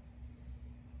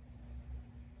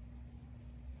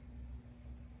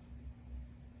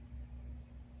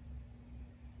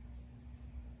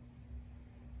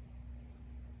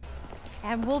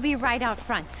 And we'll be right out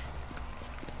front.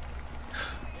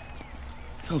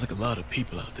 Sounds like a lot of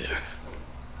people out there.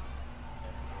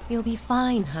 You'll be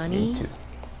fine, honey. Me too.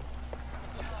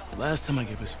 The last time I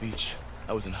gave a speech,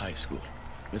 I was in high school.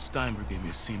 Miss Steinberg gave me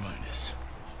a C-.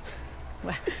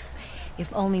 Well,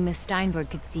 if only Miss Steinberg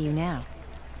could see you now.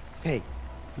 Hey,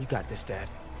 you got this, Dad.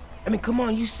 I mean, come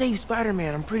on, you saved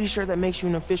Spider-Man. I'm pretty sure that makes you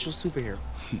an official superhero.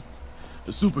 A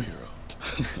superhero.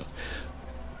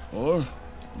 Or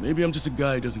maybe I'm just a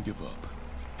guy who doesn't give up.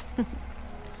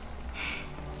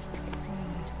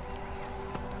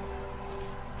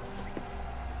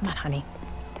 Come on, honey.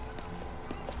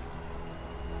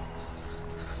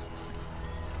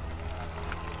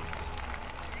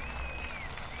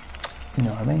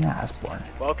 Norman Osborn.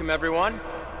 Welcome, everyone.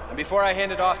 And before I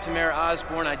hand it off to Mayor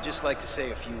Osborn, I'd just like to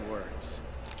say a few words.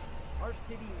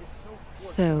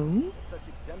 So?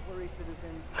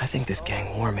 I think this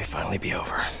gang war may finally be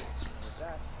over.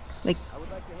 Like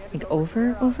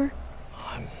over?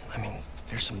 I mean,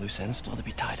 there's some loose ends still to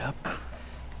be tied up.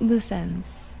 Loose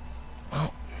ends.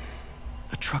 Well,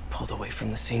 a truck pulled away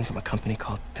from the scene from a company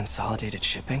called Consolidated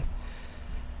Shipping.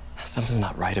 Something's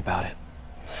not right about it.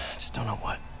 I just don't know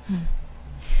what.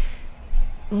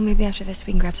 Well, maybe after this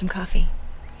we can grab some coffee.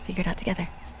 Figure it out together.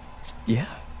 Yeah.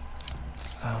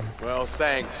 Well,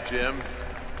 thanks, Jim.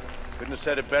 Couldn't have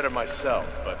said it better myself,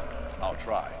 but I'll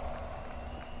try.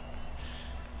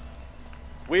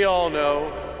 We all know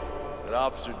that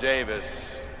Officer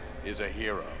Davis is a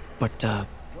hero. But,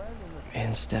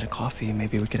 instead of coffee,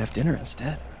 maybe we could have dinner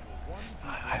instead.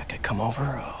 I could come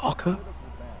over, I'll cook.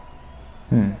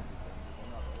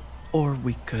 Or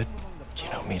we could,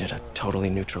 meet at a totally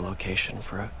neutral location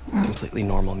for a completely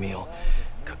normal meal,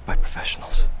 cooked by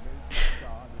professionals.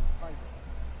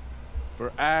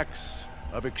 For acts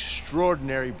of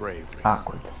extraordinary bravery.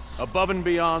 Awkward. Above and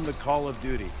beyond the call of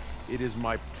duty, it is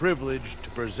my privilege to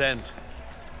present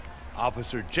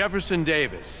Officer Jefferson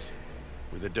Davis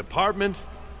with the Department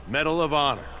Medal of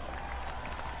Honor.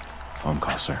 Phone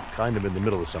call, sir. Kind of in the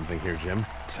middle of something here, Jim.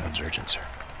 Sounds urgent, sir.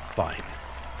 Fine.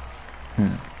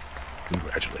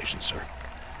 Congratulations, sir.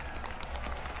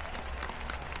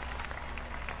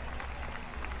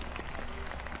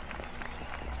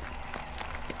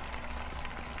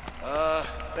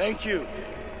 Thank you,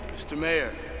 Mr.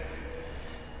 Mayor.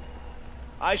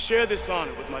 I share this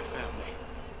honor with my family.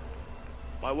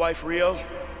 My wife, Rio,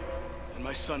 and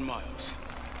my son, Miles.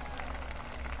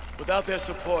 Without their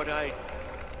support, I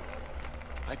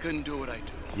couldn't do what I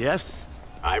do. Yes?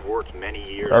 I've worked many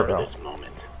years for this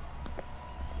moment.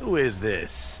 Who is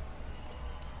this?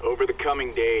 Over the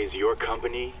coming days, your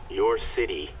company, your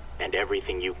city, and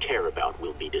everything you care about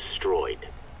will be destroyed.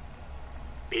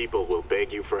 People will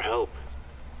beg you for help,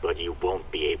 but you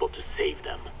won't be able to save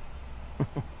them.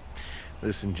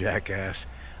 Listen, jackass.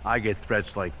 I get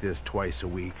threats like this twice a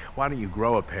week. Why don't you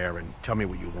grow a pair and tell me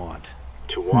what you want?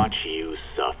 To watch you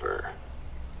suffer.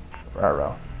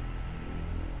 Raro.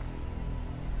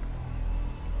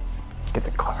 Get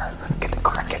the car. Get the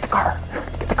car. Get the car.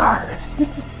 Get the car.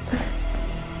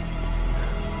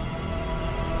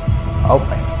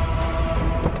 Open.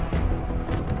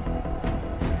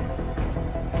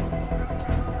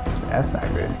 That's not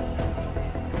good.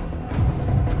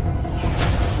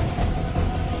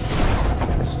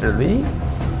 Mr. Lee?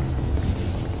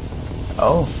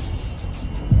 Oh.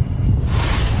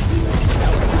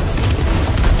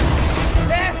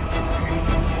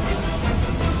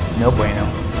 No bueno.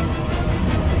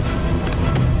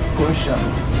 Push him.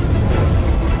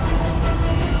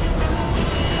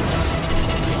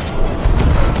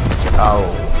 Oh.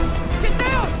 Get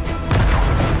down!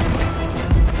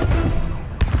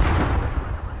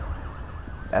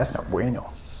 That's no bueno.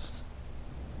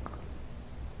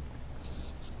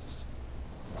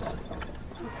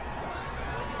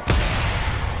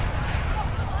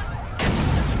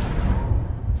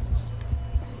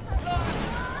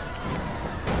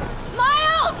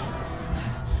 Miles!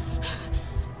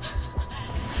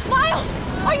 Miles!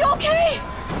 Are you okay?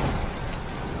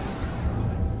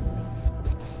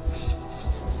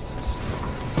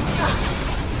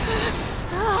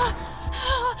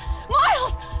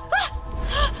 Miles!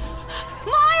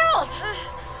 Miles!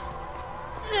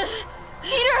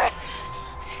 Peter!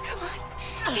 Come on,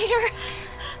 Peter.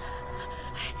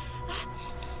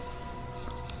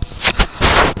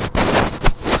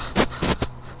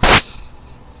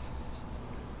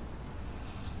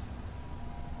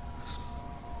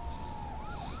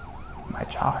 My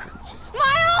chocolates.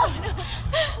 Miles!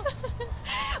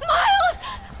 Miles!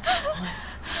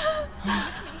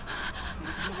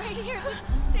 I'm right here. Just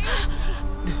stay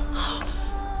with me.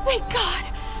 Thank God.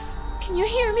 Can you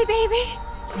hear me, baby?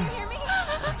 Can you hear me?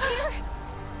 Peter?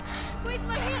 Squeeze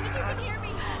my hand if you can hear me.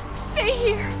 Stay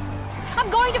here. I'm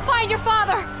going to find your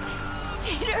father.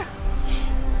 Peter.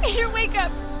 Peter, wake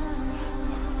up.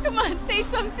 Come on, say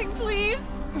something, please.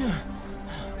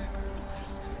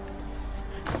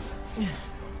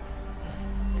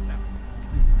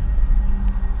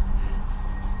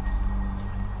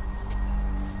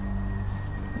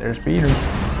 There's Peter.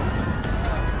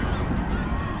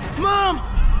 Mom!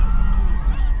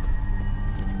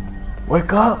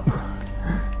 Wake up!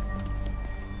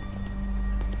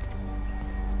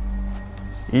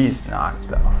 He's knocked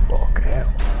the fuck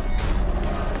out.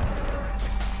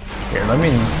 Here, let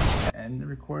me end the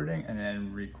recording and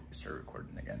then start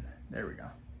recording again. There we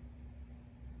go.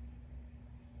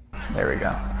 There we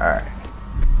go. Alright.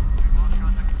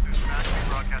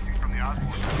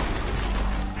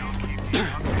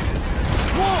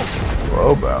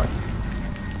 Whoa, boy.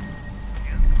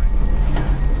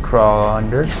 Crawl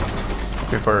under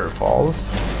before it falls.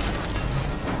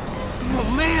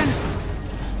 Oh, man!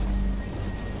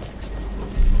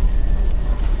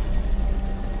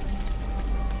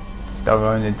 Don't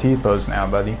go into T-pose now,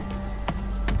 buddy.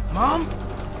 Mom?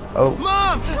 Oh.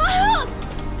 Mom!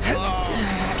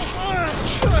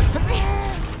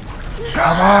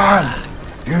 Come on!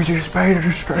 Use your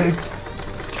spider strength.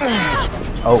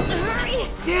 Oh.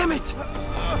 Damn it!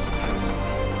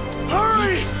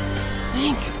 Hurry!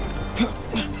 Think.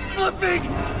 Flipping!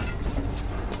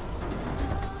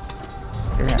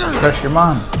 You're gonna crush your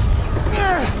mom.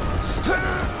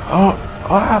 Oh,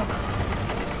 up!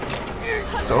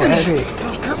 So heavy.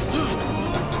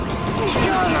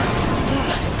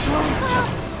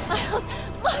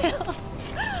 Miles!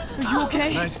 Are you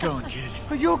okay? Nice going, kid.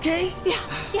 Are you okay? Yes.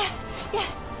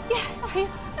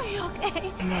 Are you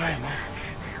okay? I'm alright, Mom.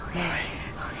 I'm alright.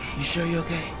 You sure you're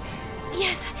okay?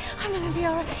 Yes, I'm gonna be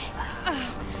alright.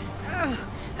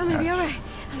 I'm gonna be alright.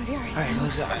 I'm gonna be alright. Alright,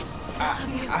 listen. I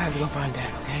have to go find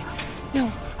Dad, okay?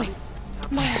 No, wait.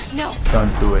 Miles, no.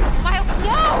 Don't do it. Miles,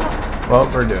 no! Well,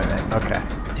 we're doing it. Okay.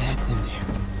 Dad's in there.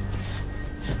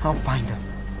 I'll find him.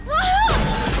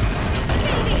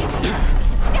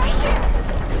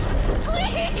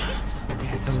 Please!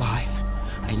 Dad's alive.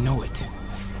 I know it.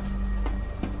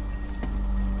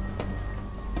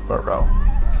 Bro.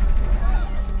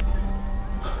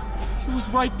 He was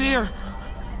right there.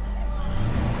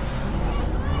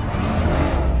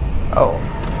 Oh.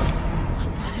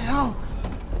 What the hell?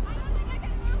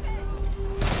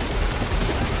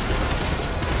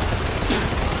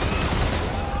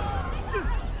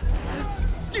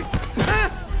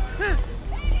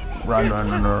 Run.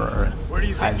 Where do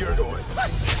you think you're going?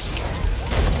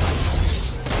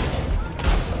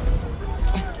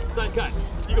 再看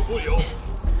一个浮流。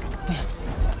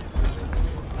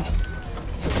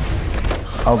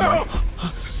 Oh my.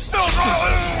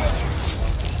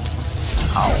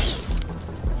 Ow.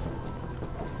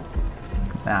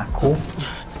 Nah, cool.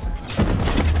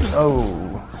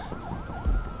 Oh.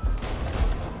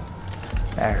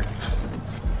 There it is.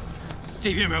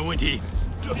 这边没有问题。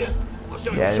这边好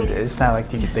像有 Yeah, 声音。 it's not like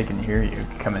they can hear you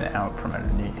coming out from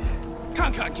underneath.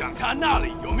 看看讲台那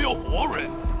里有没有活人。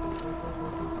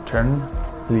 Turn,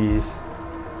 please.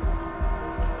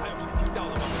 还有谁听到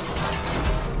了吗？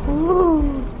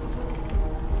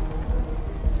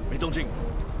 没动静，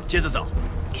接着找。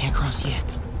 Can't cross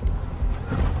yet.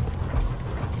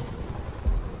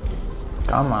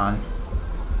 Come on.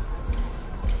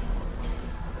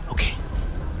 Okay.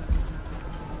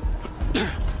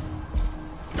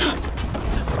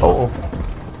 Oh.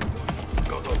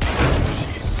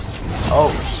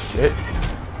 Oh, shit.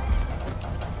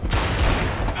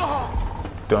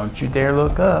 Don't you dare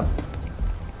look up.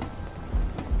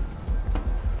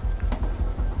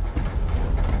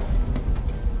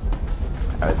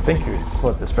 I think you would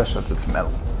slip, especially if it's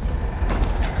metal.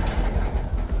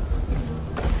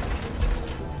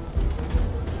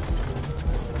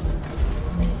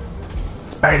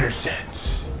 Spider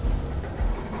sense.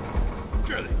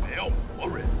 这里没有活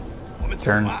人，我们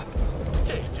Turn.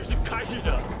 这只是开始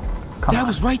的。 Come Dad on.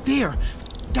 was right there.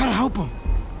 Gotta help him.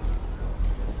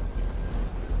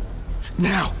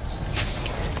 Now.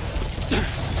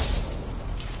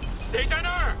 谁在那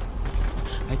儿？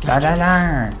 I got you.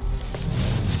 Da-da-da.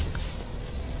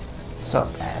 What's up,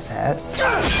 asshat?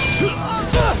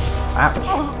 Ouch.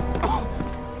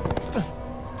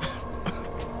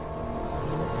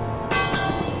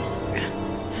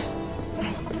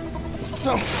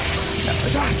 No.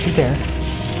 You there?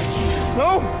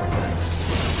 No.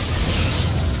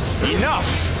 Enough!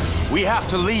 We have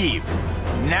to leave.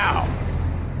 Now.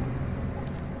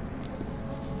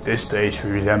 This place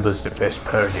resembles the best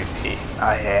part of me,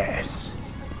 my ass.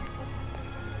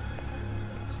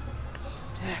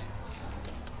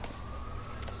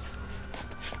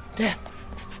 Dad.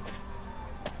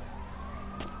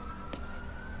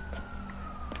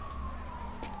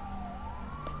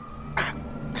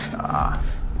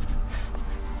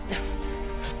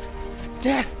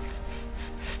 Dad!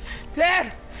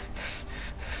 Dad!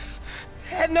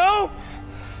 Dad, no!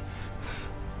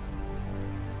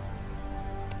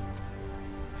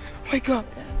 Wake up,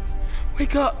 Dad.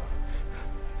 Wake up.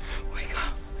 Wake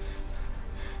up.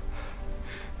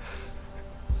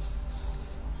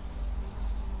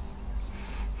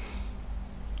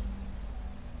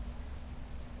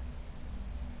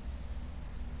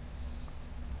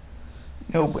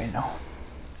 No bueno.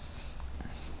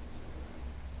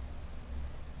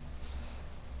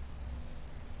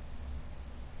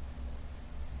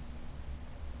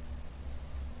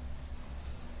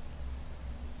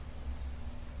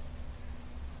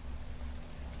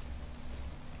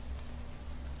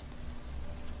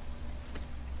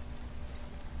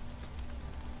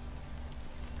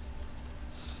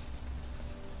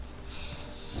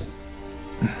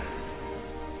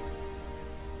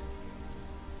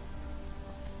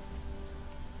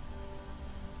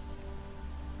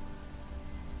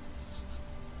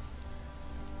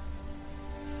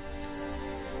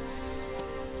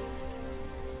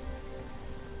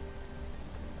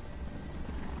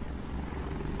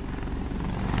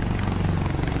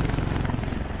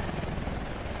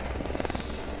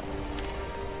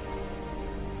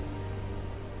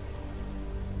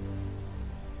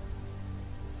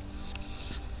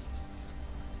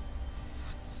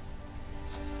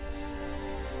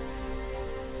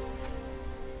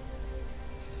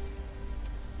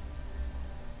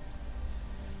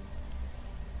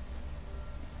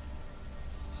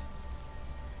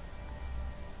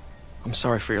 I'm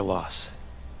sorry for your loss.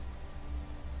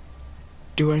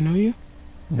 Do I know you?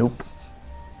 Nope.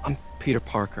 I'm Peter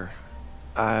Parker.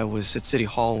 I was at City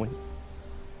Hall when...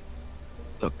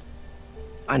 Look,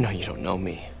 I know you don't know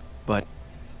me, but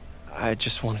I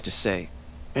just wanted to say...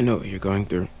 I know what you're going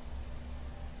through.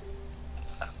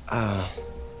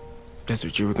 That's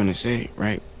what you were gonna say,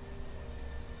 right?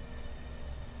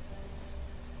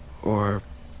 Or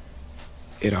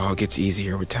it all gets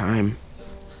easier with time.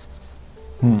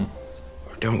 Or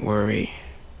don't worry.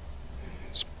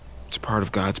 It's part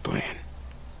of God's plan.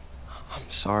 I'm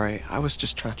sorry. I was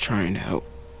just trying to help.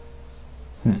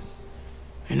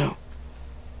 I know.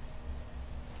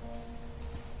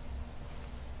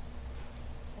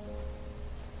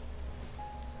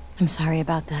 I'm sorry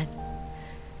about that.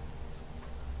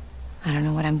 I don't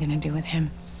know what I'm gonna do with him.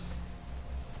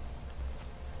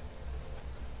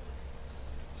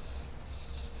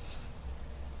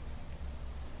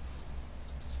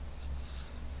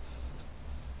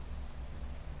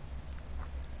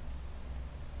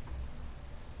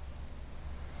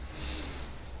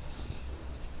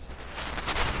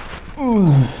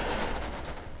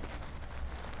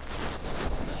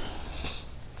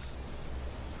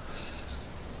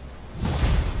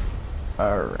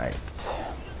 Alright.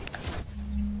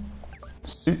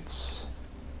 Suits.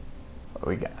 What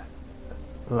we got?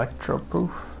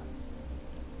 Electroproof.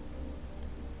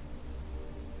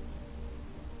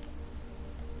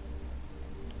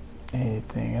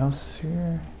 Anything else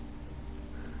here?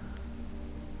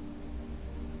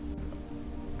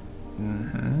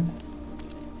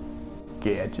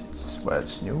 Gadgets.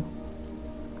 What's new?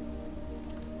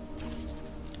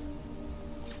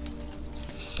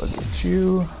 Look at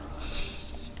you.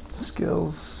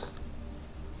 Skills.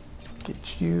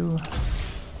 Get you.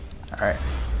 Alright.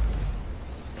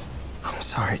 I'm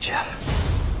sorry, Jeff.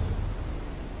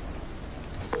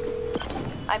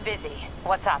 I'm busy.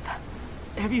 What's up?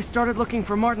 Have you started looking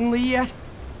for Martin Lee yet?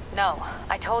 No.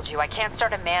 I told you, I can't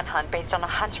start a manhunt based on a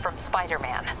hunch from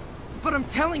Spider-Man. But I'm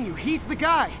telling you, he's the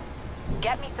guy.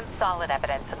 Get me some solid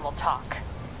evidence and we'll talk.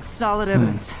 Solid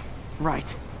evidence.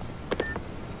 Right.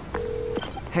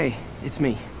 Hey, it's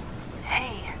me.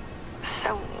 Hey.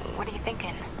 So, what are you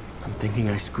thinking? I'm thinking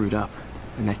I screwed up,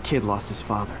 and that kid lost his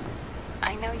father.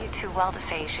 I know you too well to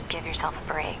say you should give yourself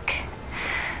a break.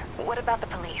 What about the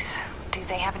police? Do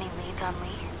they have any leads on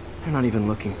Lee? They're not even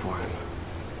looking for him.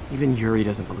 Even Yuri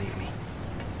doesn't believe me.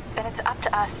 Then it's up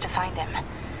to us to find him.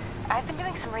 I've been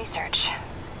doing some research.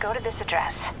 Go to this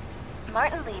address.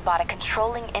 Martin Lee bought a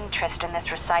controlling interest in this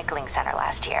recycling center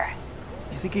last year.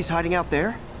 You think he's hiding out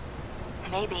there?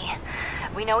 Maybe.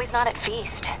 We know he's not at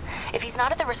Feast. If he's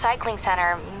not at the recycling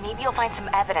center, maybe you'll find some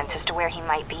evidence as to where he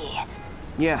might be.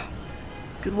 Yeah.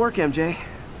 Good work, MJ.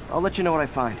 I'll let you know what I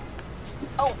find.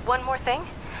 Oh, one more thing.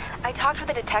 I talked with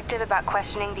a detective about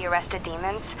questioning the arrested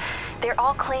demons. They're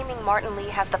all claiming Martin Lee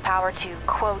has the power to,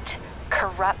 quote,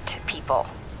 corrupt people.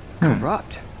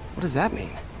 Corrupt? What does that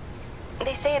mean?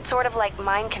 They say it's sort of like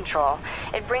mind control.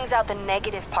 It brings out the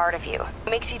negative part of you.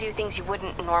 Makes you do things you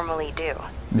wouldn't normally do.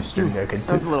 Mr. Negative.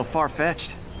 Sounds a little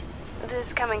far-fetched.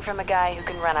 This coming from a guy who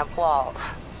can run up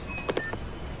walls.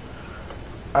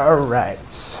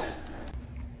 Alright,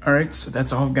 so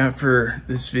that's all I've got for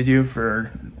this video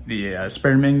for the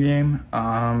Spider-Man game.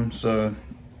 So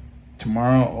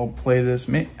tomorrow I'll play this,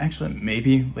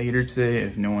 maybe later today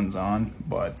if no one's on,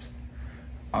 but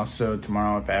also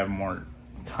tomorrow if I have more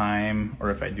time, or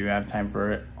if I do have time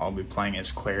for it, I'll be playing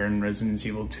as Claire in Resident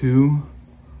Evil 2.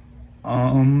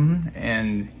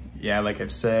 And yeah, like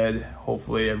I've said,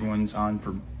 hopefully everyone's on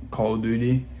for Call of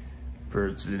Duty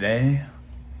for today.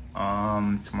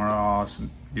 Tomorrow I'll also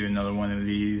do another one of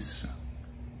these.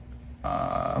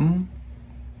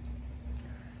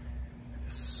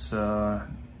 So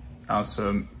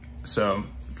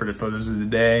for the photos of the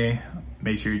day,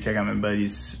 make sure you check out my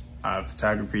buddy's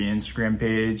photography Instagram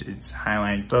page. It's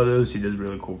Highline Photos. He does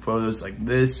really cool photos like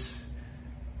this,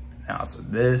 and also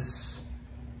this.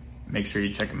 Make sure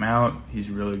you check him out. He's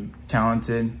really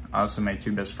talented. Also, my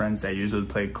two best friends that I usually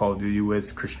play Call of Duty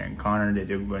with, Christain and Connor, they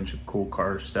do a bunch of cool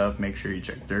car stuff. Make sure you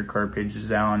check their car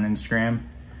pages out on Instagram.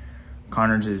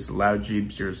 Connor's is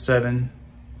LoudJeep07,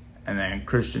 and then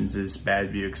Christian's is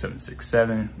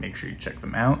BadBuick767. Make sure you check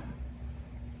them out.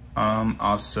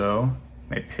 Also,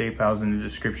 my PayPal's in the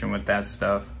description with that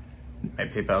stuff. My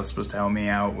PayPal is supposed to help me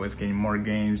out with getting more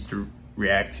games to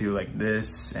react to, like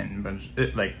this, and a bunch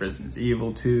like Resident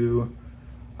Evil 2.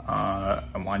 I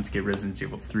want to get Resident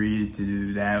Evil 3 to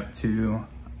do that too.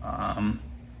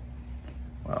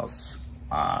 What else?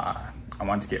 I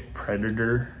want to get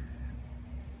Predator.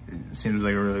 It seems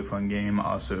like a really fun game.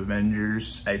 Also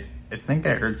Avengers. I think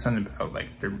I heard something about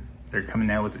like they're coming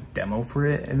out with a demo for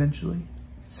it eventually,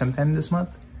 sometime this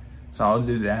month. So I'll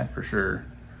do that for sure.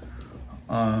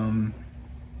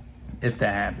 If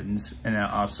that happens. And then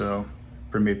also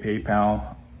for my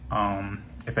PayPal,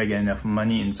 if I get enough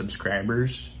money and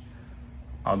subscribers,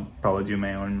 I'll probably do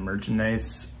my own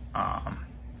merchandise.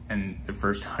 And the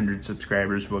first 100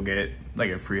 subscribers will get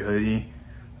like a free hoodie.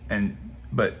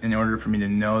 But in order for me to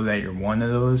know that you're one of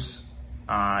those,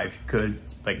 if you could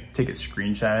like take a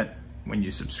screenshot when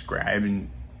you subscribe, and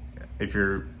if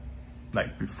you're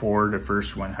like before the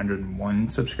first 101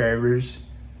 subscribers,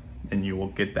 then you will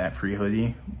get that free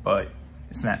hoodie. But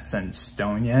it's not set in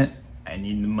stone yet. I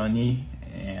need the money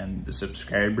and the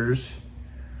subscribers.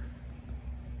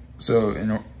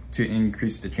 So to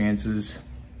increase the chances,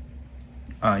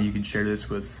 you can share this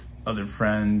with other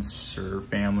friends or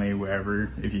family,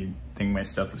 wherever, if you think my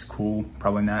stuff is cool.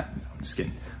 Probably not, I'm just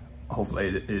kidding. Hopefully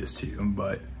it is too,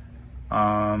 but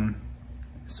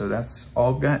so that's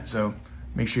all I've got. So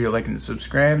make sure you like and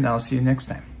subscribe, and I'll see you next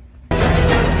time.